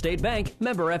Central State Bank,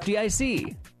 member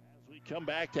FDIC. Come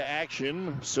back to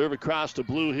action. Serve across to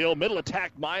Blue Hill. Middle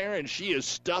attack Meyer, and she is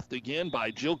stuffed again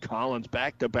by Jill Collins.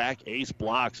 Back-to-back ace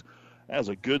blocks. That was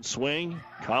a good swing.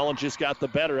 Collins just got the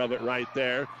better of it right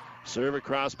there. Serve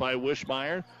across by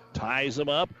Wishmeyer. Ties him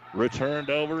up. Returned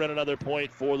over, and another point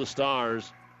for the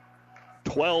Stars.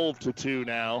 12-2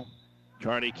 now.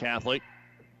 Kearney Catholic.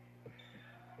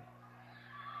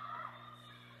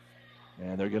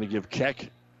 And they're going to give Keck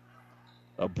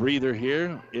a breather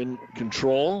here in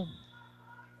control.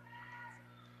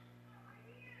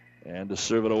 And to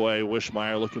serve it away,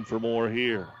 Wishmeyer looking for more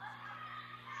here.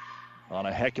 On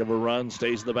a heck of a run,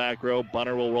 stays in the back row.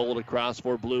 Bunner will roll it across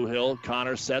for Blue Hill.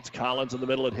 Connor sets Collins in the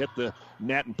middle. It hit the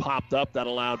net and popped up. That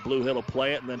allowed Blue Hill to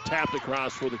play it and then tapped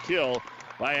across for the kill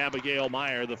by Abigail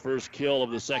Meyer. The first kill of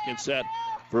the second set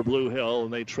for Blue Hill,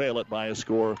 and they trail it by a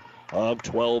score of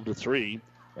 12-3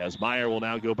 as Meyer will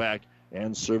now go back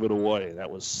and serve it away. That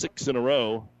was 7 in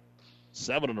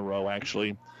a row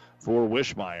actually, for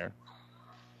Wishmeyer.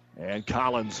 And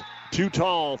Collins, too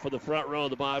tall for the front row of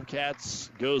the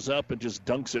Bobcats, goes up and just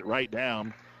dunks it right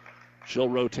down. She'll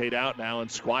rotate out now,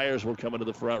 and Squires will come into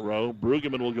the front row.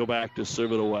 Brueggemann will go back to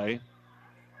serve it away.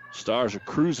 Stars are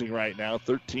cruising right now,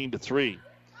 13-3.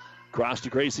 Cross to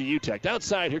Gracie Utech.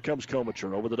 Outside, here comes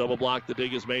Komicher. Over the double block, the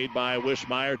dig is made by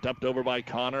Wishmeyer, dumped over by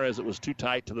Connor as it was too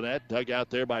tight to the net. Dug out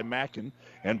there by Mackin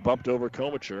and bumped over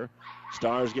Komicher.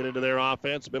 Stars get into their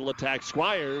offense. Middle attack,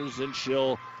 Squires, and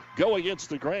she'll go against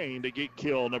the grain to get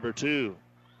kill number 2.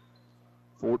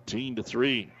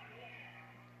 14-3.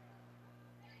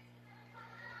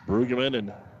 Brueggemann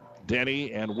and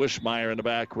Denny and Wishmeyer in the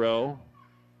back row.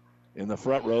 In the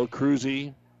front row,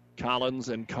 Cruzy, Collins,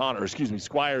 and Connor.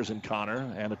 Squires and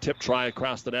Connor. And a tip try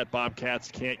across the net. Bobcats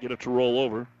can't get it to roll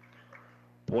over.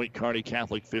 Point Kearney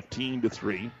Catholic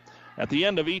 15-3. At the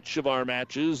end of each of our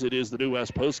matches, it is the New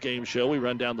West postgame show. We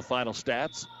run down the final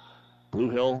stats. Blue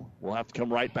Hill will have to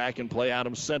come right back and play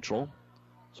Adams Central.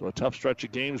 So a tough stretch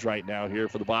of games right now here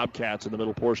for the Bobcats in the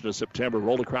middle portion of September.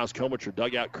 Rolled across Komicher,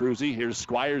 dug out Cruzy. Here's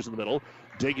Squires in the middle.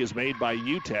 Dig is made by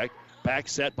Utech. Back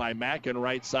set by Mackin.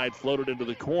 Right side floated into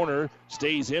the corner.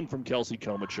 Stays in from Kelsey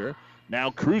Komicher. Now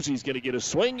Cruzy's going to get a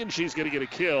swing, and she's going to get a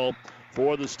kill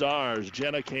for the Stars.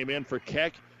 Jenna came in for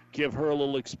Keck. Give her a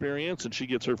little experience, and she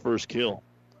gets her first kill.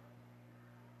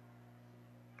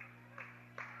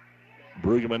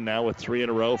 Brueggemann now with 3 in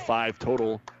a row, 5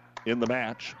 total in the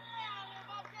match.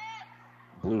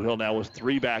 Blue Hill now with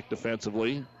 3 back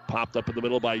defensively. Popped up in the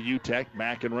middle by Utech.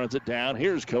 Mackin runs it down.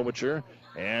 Here's Komicher.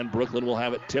 And Brooklyn will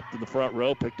have it tipped in the front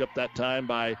row. Picked up that time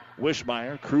by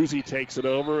Wishmeyer. Cruzy takes it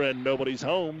over, and nobody's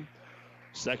home.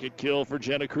 Second kill for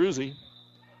Jenna Cruzy.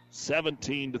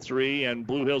 17-3, and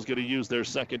Blue Hill's going to use their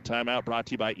second timeout, brought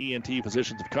to you by ENT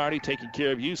Physicians of Kearney, taking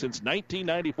care of you since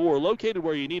 1994. Located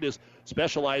where you need us,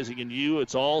 specializing in you.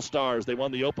 It's all Stars. They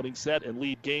won the opening set and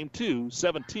lead game 2,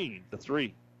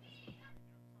 17-3.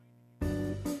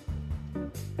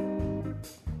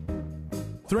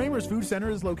 Thramer's Food Center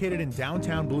is located in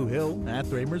downtown Blue Hill. At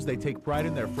Thramer's, they take pride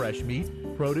in their fresh meat,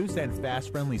 produce, and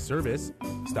fast-friendly service.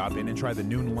 Stop in and try the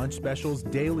noon lunch specials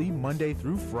daily, Monday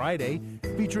through Friday,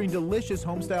 featuring delicious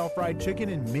homestyle fried chicken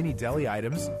and mini deli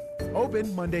items.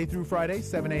 Open Monday through Friday,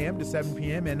 7 a.m. to 7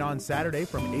 p.m., and on Saturday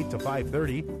from 8 to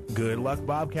 5:30. Good luck,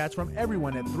 Bobcats, from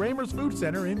everyone at Thramer's Food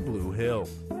Center in Blue Hill.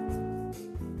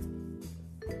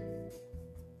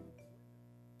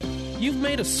 You've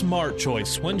made a smart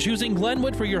choice when choosing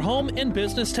Glenwood for your home and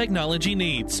business technology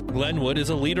needs. Glenwood is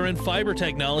a leader in fiber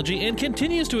technology and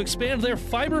continues to expand their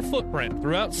fiber footprint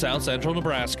throughout South Central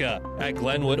Nebraska. At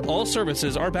Glenwood, all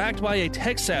services are backed by a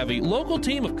tech-savvy local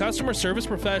team of customer service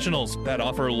professionals that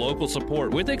offer local support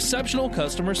with exceptional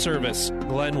customer service.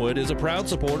 Glenwood is a proud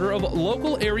supporter of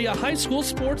local area high school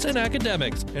sports and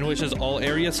academics and wishes all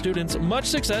area students much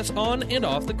success on and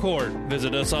off the court.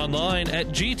 Visit us online at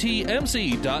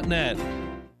gtmc.net.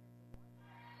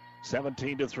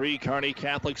 17-3, Kearney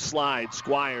Catholic slide.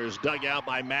 Squires dug out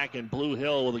by Mackin. Blue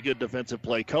Hill with a good defensive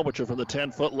play. Komicher from the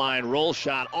 10-foot line. Roll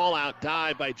shot. All-out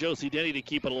dive by Josie Denny to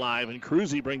keep it alive. And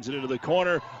Cruzy brings it into the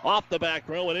corner, off the back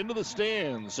row, and into the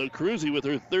stands. So Cruzy with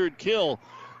her third kill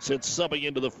since subbing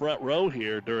into the front row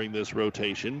here during this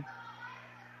rotation.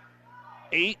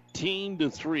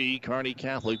 18-3, Kearney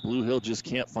Catholic. Blue Hill just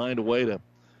can't find a way to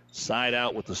side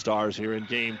out with the Stars here in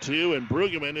game 2, and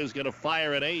Brueggemann is going to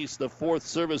fire an ace, the 4th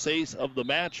service ace of the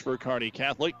match for Kearney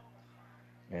Catholic.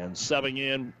 And subbing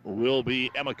in will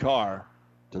be Emma Carr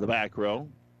to the back row.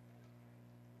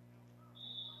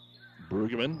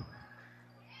 Brueggemann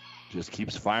just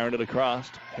keeps firing it across.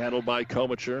 Handled by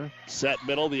Komicher. Set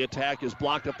middle. The attack is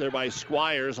blocked up there by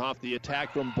Squires. Off the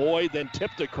attack from Boyd. Then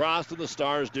tipped across, and the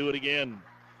Stars do it again.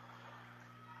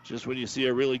 Just when you see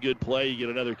a really good play, you get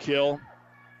another kill.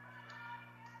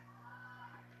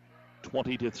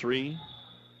 20-3.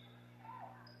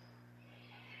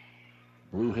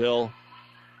 Blue Hill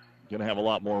going to have a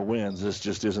lot more wins. This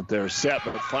just isn't their set.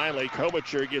 But finally,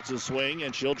 Komicher gets a swing,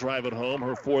 and she'll drive it home.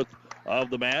 Her fourth of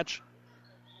the match.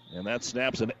 And that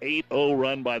snaps an 8-0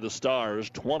 run by the Stars,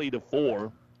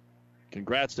 20-4.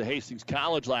 Congrats to Hastings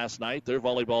College last night. Their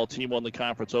volleyball team won the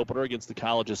conference opener against the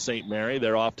College of St. Mary.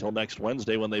 They're off till next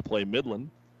Wednesday when they play Midland.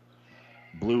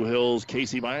 Blue Hills'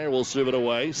 Casey Meyer will serve it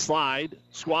away. Slide.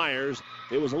 Squires.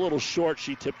 It was a little short.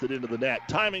 She tipped it into the net.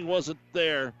 Timing wasn't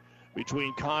there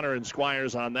between Connor and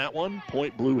Squires on that one.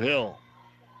 Point Blue Hill.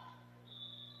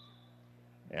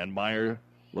 And Meyer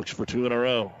looks for two in a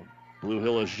row. Blue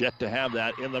Hill has yet to have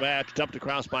that in the match. Dumped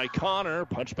across by Connor.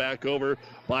 Punched back over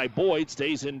by Boyd.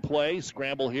 Stays in play.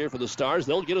 Scramble here for the Stars.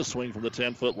 They'll get a swing from the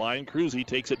 10-foot line. Cruzy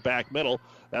takes it back middle.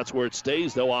 That's where it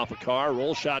stays, though, off a car.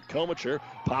 Roll shot Komicher.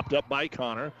 Popped up by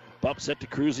Connor. Bump set to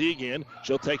Cruzy again.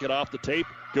 She'll take it off the tape.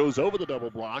 Goes over the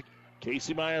double block.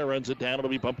 Casey Meyer runs it down.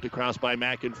 It'll be bumped across by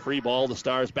Mack and free ball. The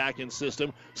Stars back in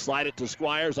system. Slide it to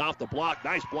Squires off the block.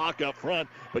 Nice block up front.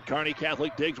 But Kearney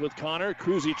Catholic digs with Connor.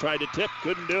 Cruzy tried to tip.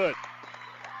 Couldn't do it.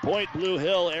 Point Blue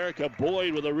Hill. Erica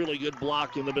Boyd with a really good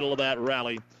block in the middle of that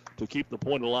rally to keep the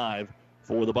point alive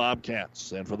for the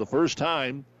Bobcats. And for the first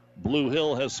time, Blue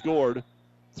Hill has scored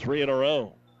 3 in a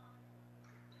row.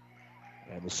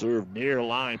 And the serve near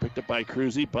line, picked up by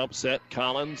Cruzy. Bump set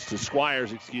Collins to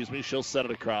Squires, She'll set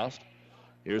it across.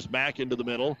 Here's Mack into the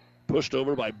middle. Pushed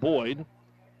over by Boyd.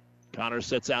 Connor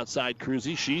sets outside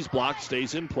Cruzy. She's blocked,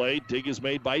 stays in play. Dig is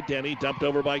made by Denny. Dumped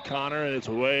over by Connor, and it's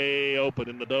way open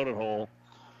in the donut hole.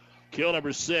 Kill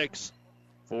number 6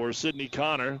 for Sydney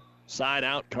Connor. Side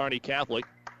out, Kearney Catholic.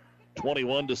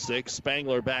 21-6.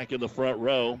 Spangler back in the front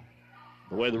row.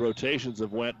 The way the rotations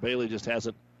have went, Bailey just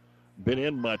hasn't been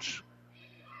in much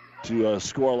to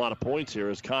score a lot of points here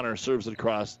as Connor serves it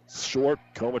across short.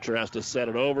 Komicher has to set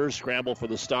it over. Scramble for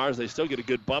the Stars. They still get a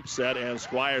good bump set, and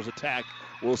Squires' attack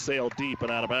will sail deep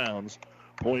and out of bounds.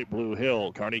 Point Blue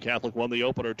Hill. Kearney Catholic won the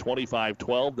opener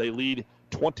 25-12. They lead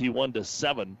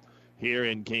 21-7 here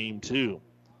in Game 2.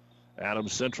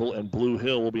 Adams Central and Blue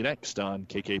Hill will be next on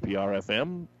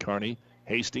KKPR-FM. Kearney,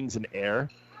 Hastings, and Air.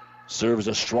 Serves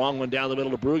a strong one down the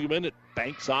middle to Brueggemann. It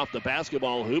banks off the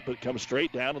basketball hoop, but comes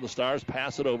straight down, and the Stars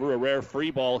pass it over. A rare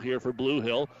free ball here for Blue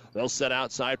Hill. They'll set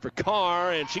outside for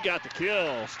Carr, and she got the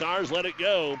kill. Stars let it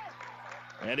go,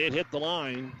 and it hit the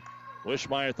line.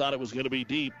 Wishmeyer thought it was going to be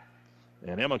deep,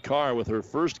 and Emma Carr with her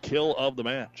first kill of the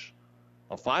match.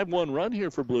 A 5-1 run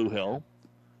here for Blue Hill,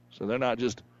 so they're not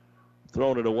just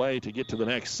throwing it away to get to the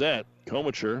next set.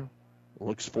 Komicher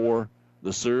looks for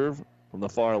the serve from the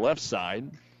far left side.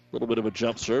 A little bit of a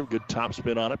jump serve. Good top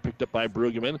spin on it. Picked up by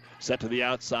Brueggemann. Set to the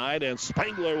outside, and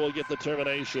Spangler will get the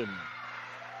termination.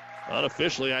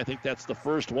 Unofficially, I think that's the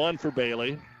first one for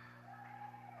Bailey.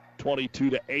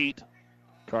 22-8,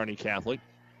 Kearney Catholic.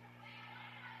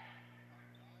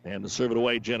 And to serve it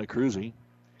away, Jenna Cruzy.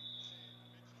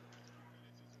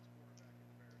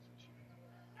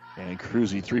 And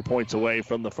Cruzy 3 points away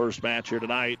from the first match here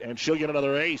tonight, and she'll get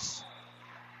another ace.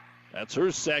 That's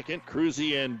her second.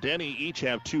 Cruzy and Denny each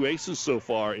have 2 aces so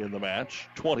far in the match.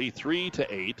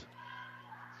 23-8.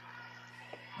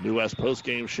 New West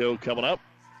postgame show coming up.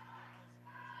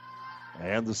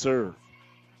 And the serve.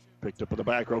 Picked up in the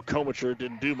back row. Komicher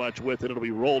didn't do much with it. It'll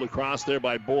be rolled across there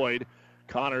by Boyd.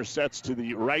 Connor sets to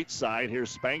the right side. Here's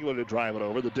Spangler to drive it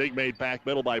over. The dig made back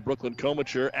middle by Brooklyn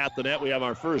Komicher. At the net, we have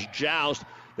our first joust.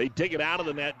 They dig it out of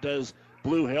the net, does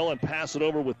Blue Hill, and pass it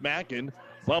over with Mackin.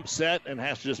 Bump set and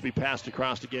has to just be passed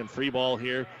across again. Free ball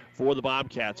here for the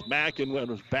Bobcats. Mackin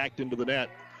was backed into the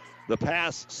net. The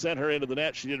pass sent her into the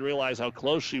net. She didn't realize how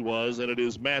close she was, and it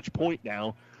is match point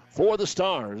now for the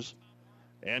Stars.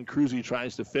 And Cruzy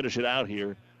tries to finish it out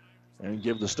here and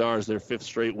give the Stars their 5th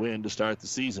straight win to start the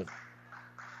season.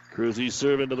 Cruzy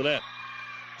serve into the net.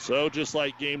 So just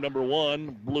like game number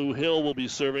 1, Blue Hill will be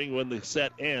serving when the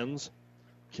set ends.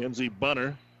 Kinsey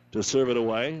Bunner to serve it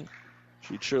away.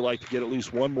 She'd sure like to get at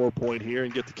least one more point here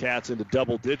and get the Cats into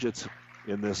double digits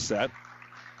in this set.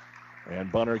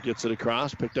 And Bunner gets it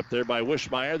across, picked up there by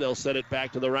Wishmeyer. They'll set it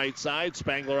back to the right side.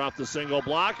 Spangler off the single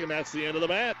block, and that's the end of the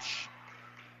match.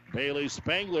 Bailey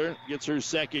Spangler gets her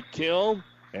second kill,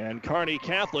 and Kearney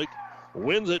Catholic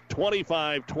wins it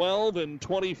 25-12 and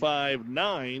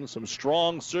 25-9. Some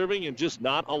strong serving and just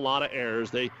not a lot of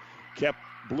errors. They kept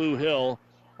Blue Hill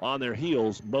on their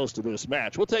heels most of this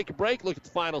match. We'll take a break, look at the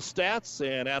final stats,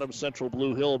 and Adams Central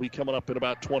Blue Hill will be coming up in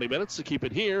about 20 minutes. So keep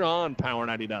it here on Power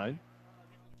 99.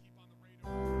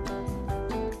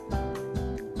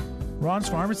 Ron's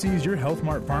Pharmacy is your Health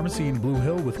Mart pharmacy in Blue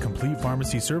Hill with complete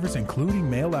pharmacy service, including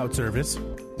mail-out service.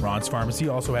 Ron's Pharmacy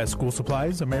also has school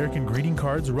supplies, American greeting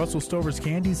cards, Russell Stover's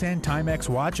candies, and Timex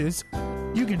watches.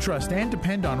 You can trust and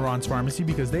depend on Ron's Pharmacy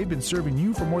because they've been serving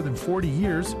you for more than 40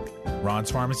 years.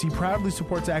 Ron's Pharmacy proudly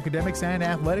supports academics and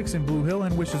athletics in Blue Hill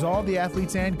and wishes all the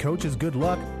athletes and coaches good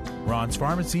luck. Ron's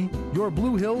Pharmacy, your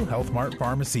Blue Hill Health Mart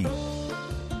pharmacy.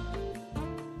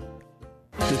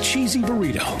 The cheesy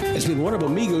burrito has been one of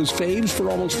Amigo's faves for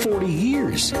almost 40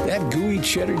 years. That gooey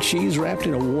cheddar cheese wrapped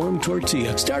in a warm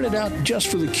tortilla started out just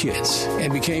for the kids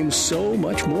and became so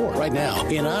much more. Right now,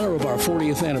 in honor of our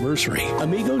 40th anniversary,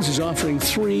 Amigo's is offering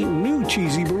 3 new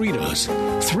cheesy burritos.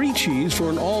 3 cheese for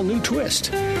an all-new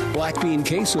twist. Black bean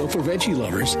queso for veggie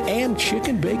lovers, and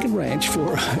chicken bacon ranch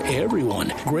for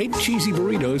everyone. Great cheesy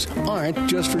burritos aren't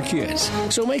just for kids.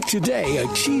 So make today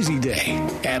a cheesy day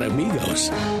at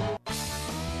Amigo's.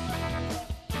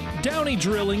 Downey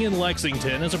Drilling in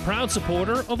Lexington is a proud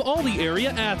supporter of all the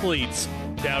area athletes.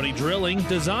 Downey Drilling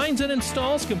designs and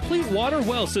installs complete water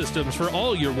well systems for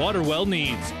all your water well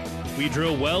needs. We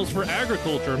drill wells for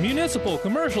agriculture, municipal,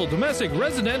 commercial, domestic,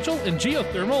 residential, and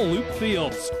geothermal loop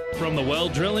fields. From the well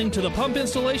drilling to the pump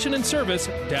installation and service,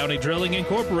 Downey Drilling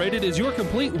Incorporated is your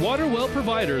complete water well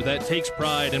provider that takes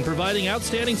pride in providing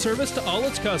outstanding service to all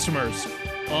its customers.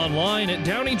 Online at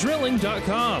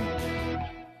downeydrilling.com.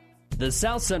 The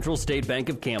South Central State Bank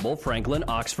of Campbell, Franklin,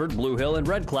 Oxford, Blue Hill, and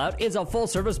Red Cloud is a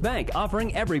full-service bank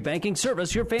offering every banking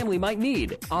service your family might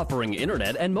need, offering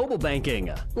internet and mobile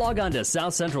banking. Log on to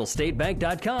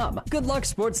southcentralstatebank.com. Good luck,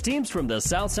 sports teams from the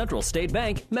South Central State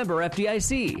Bank, member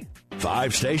FDIC.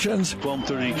 5 stations.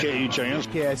 1230 KHIS.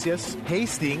 KSS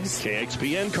Hastings.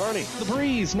 KXPN Kearney. The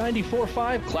Breeze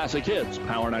 94.5. Classic Hits,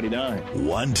 Power 99.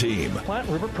 One team. Platte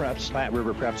River Preps. Platte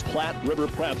River Preps.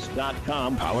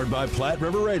 PlatteRiverPreps.com. Powered by Platte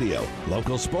River Radio.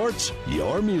 Local sports,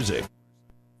 your music.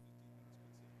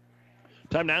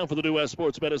 Time now for the New West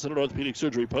Sports Medicine and Orthopedic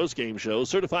Surgery postgame show.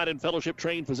 Certified and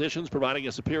fellowship-trained physicians providing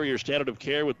a superior standard of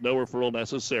care with no referral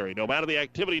necessary. No matter the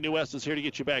activity, New West is here to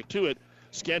get you back to it.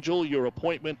 Schedule your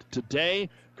appointment today.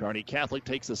 Kearney Catholic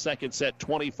takes the second set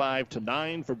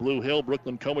 25-9 for Blue Hill.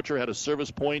 Brooklyn Comacher had a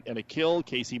service point and a kill.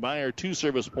 Casey Meyer, 2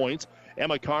 service points.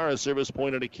 Emma Carr, a service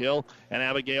point and a kill. And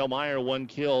Abigail Meyer, 1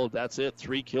 kill. That's it.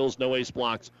 3 kills, no ace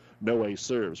blocks, no ace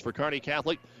serves. For Kearney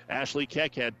Catholic, Ashley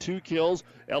Keck had 2 kills.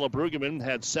 Ella Brueggemann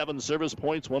had 7 service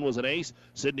points. 1 was an ace.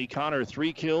 Sydney Connor,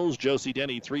 3 kills. Josie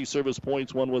Denny, 3 service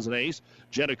points. 1 was an ace.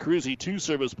 Jenna Cruzy, 2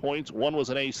 service points. 1 was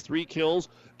an ace, 3 kills.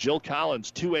 Jill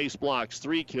Collins, 2 ace blocks,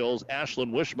 3 kills.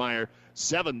 Ashlyn Wishmeyer,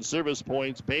 7 service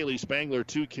points. Bailey Spangler,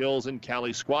 2 kills. And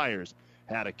Callie Squires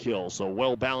had a kill. So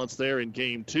well balanced there in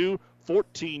game 2.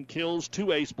 14 kills,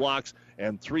 2 ace blocks,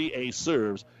 and 3 ace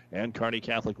serves. And Kearney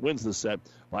Catholic wins the set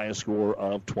by a score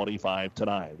of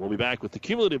 25-9. We'll be back with the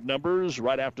cumulative numbers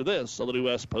right after this on the New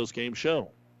West postgame show.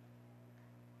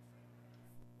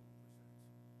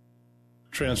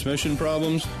 Transmission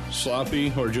problems,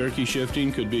 sloppy or jerky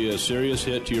shifting could be a serious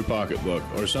hit to your pocketbook,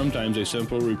 or sometimes a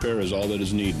simple repair is all that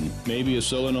is needed. Maybe a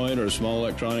solenoid or a small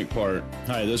electronic part.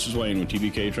 Hi, this is Wayne with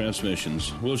TBK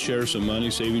Transmissions. We'll share some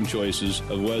money-saving choices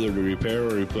of whether to repair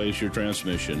or replace your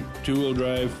transmission. 2-wheel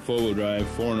drive, 4-wheel drive,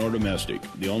 foreign or domestic.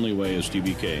 The only way is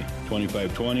TBK.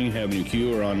 2520 Avenue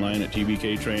Q or online at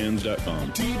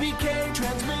tbktrans.com. TBK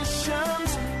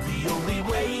Transmissions, the only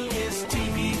way is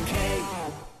TBK.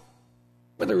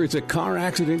 Whether it's a car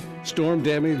accident, storm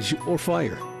damage, or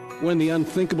fire, when the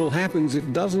unthinkable happens,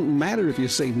 it doesn't matter if you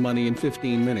save money in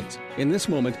 15 minutes. In this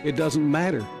moment, it doesn't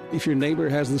matter if your neighbor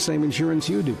has the same insurance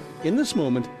you do. In this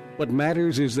moment, what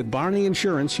matters is that Barney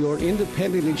Insurance, your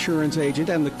independent insurance agent,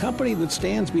 and the company that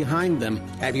stands behind them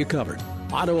have you covered.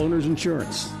 Auto Owners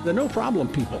Insurance, the no-problem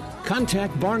people.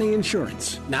 Contact Barney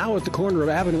Insurance, now at the corner of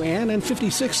Avenue Ann and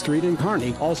 56th Street in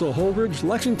Kearney, also Holdridge,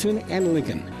 Lexington, and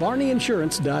Lincoln.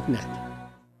 BarneyInsurance.net.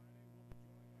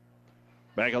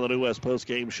 Back on the New West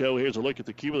postgame show, here's a look at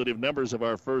the cumulative numbers of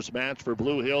our first match for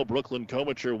Blue Hill. Brooklyn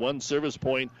Comacher, 1 service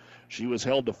point. She was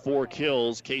held to 4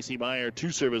 kills. Casey Meyer, 2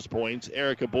 service points.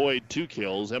 Erica Boyd, 2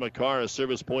 kills. Emma Carr, a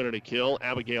service point and a kill.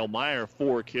 Abigail Meyer,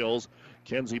 4 kills.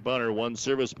 Kenzie Bunner, 1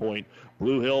 service point.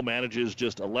 Blue Hill manages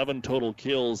just 11 total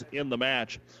kills in the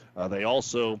match. They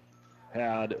also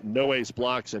had no ace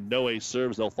blocks and no ace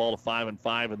serves. They'll fall to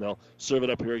 5-5, and they'll serve it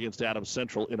up here against Adams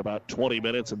Central in about 20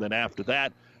 minutes. And then after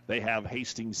that, They have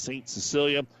Hastings St.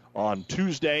 Cecilia on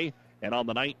Tuesday, and on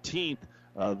the 19th,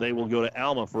 they will go to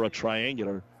Alma for a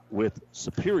triangular with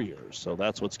Superior. So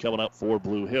that's what's coming up for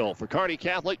Blue Hill. For Kearney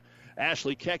Catholic,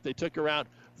 Ashley Keck, they took her out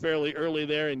fairly early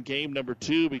there in game number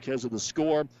 2 because of the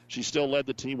score. She still led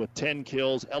the team with 10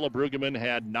 kills. Ella Brueggemann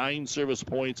had 9 service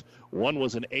points. 1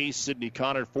 was an ace. Sydney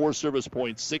Connor, 4 service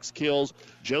points, 6 kills.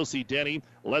 Josie Denny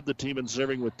led the team in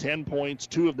serving with 10 points.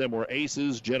 2 of them were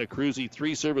aces. Jenna Cruzy,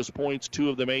 3 service points, 2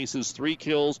 of them aces, 3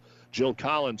 kills. Jill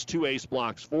Collins, 2 ace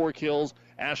blocks, 4 kills.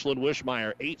 Ashlyn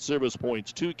Wishmeyer, 8 service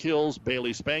points, 2 kills.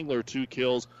 Bailey Spangler, 2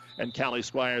 kills. And Callie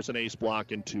Squires, an ace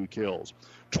block and 2 kills.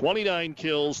 29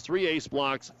 kills, 3 ace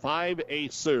blocks, 5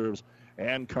 ace serves.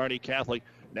 And Kearney Catholic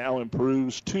now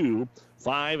improves to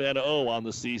 5-0 on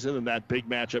the season. And that big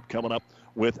matchup coming up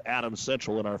with Adams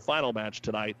Central in our final match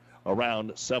tonight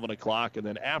around 7 o'clock. And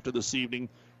then after this evening,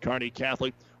 Kearney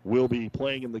Catholic will be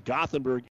playing in the Gothenburg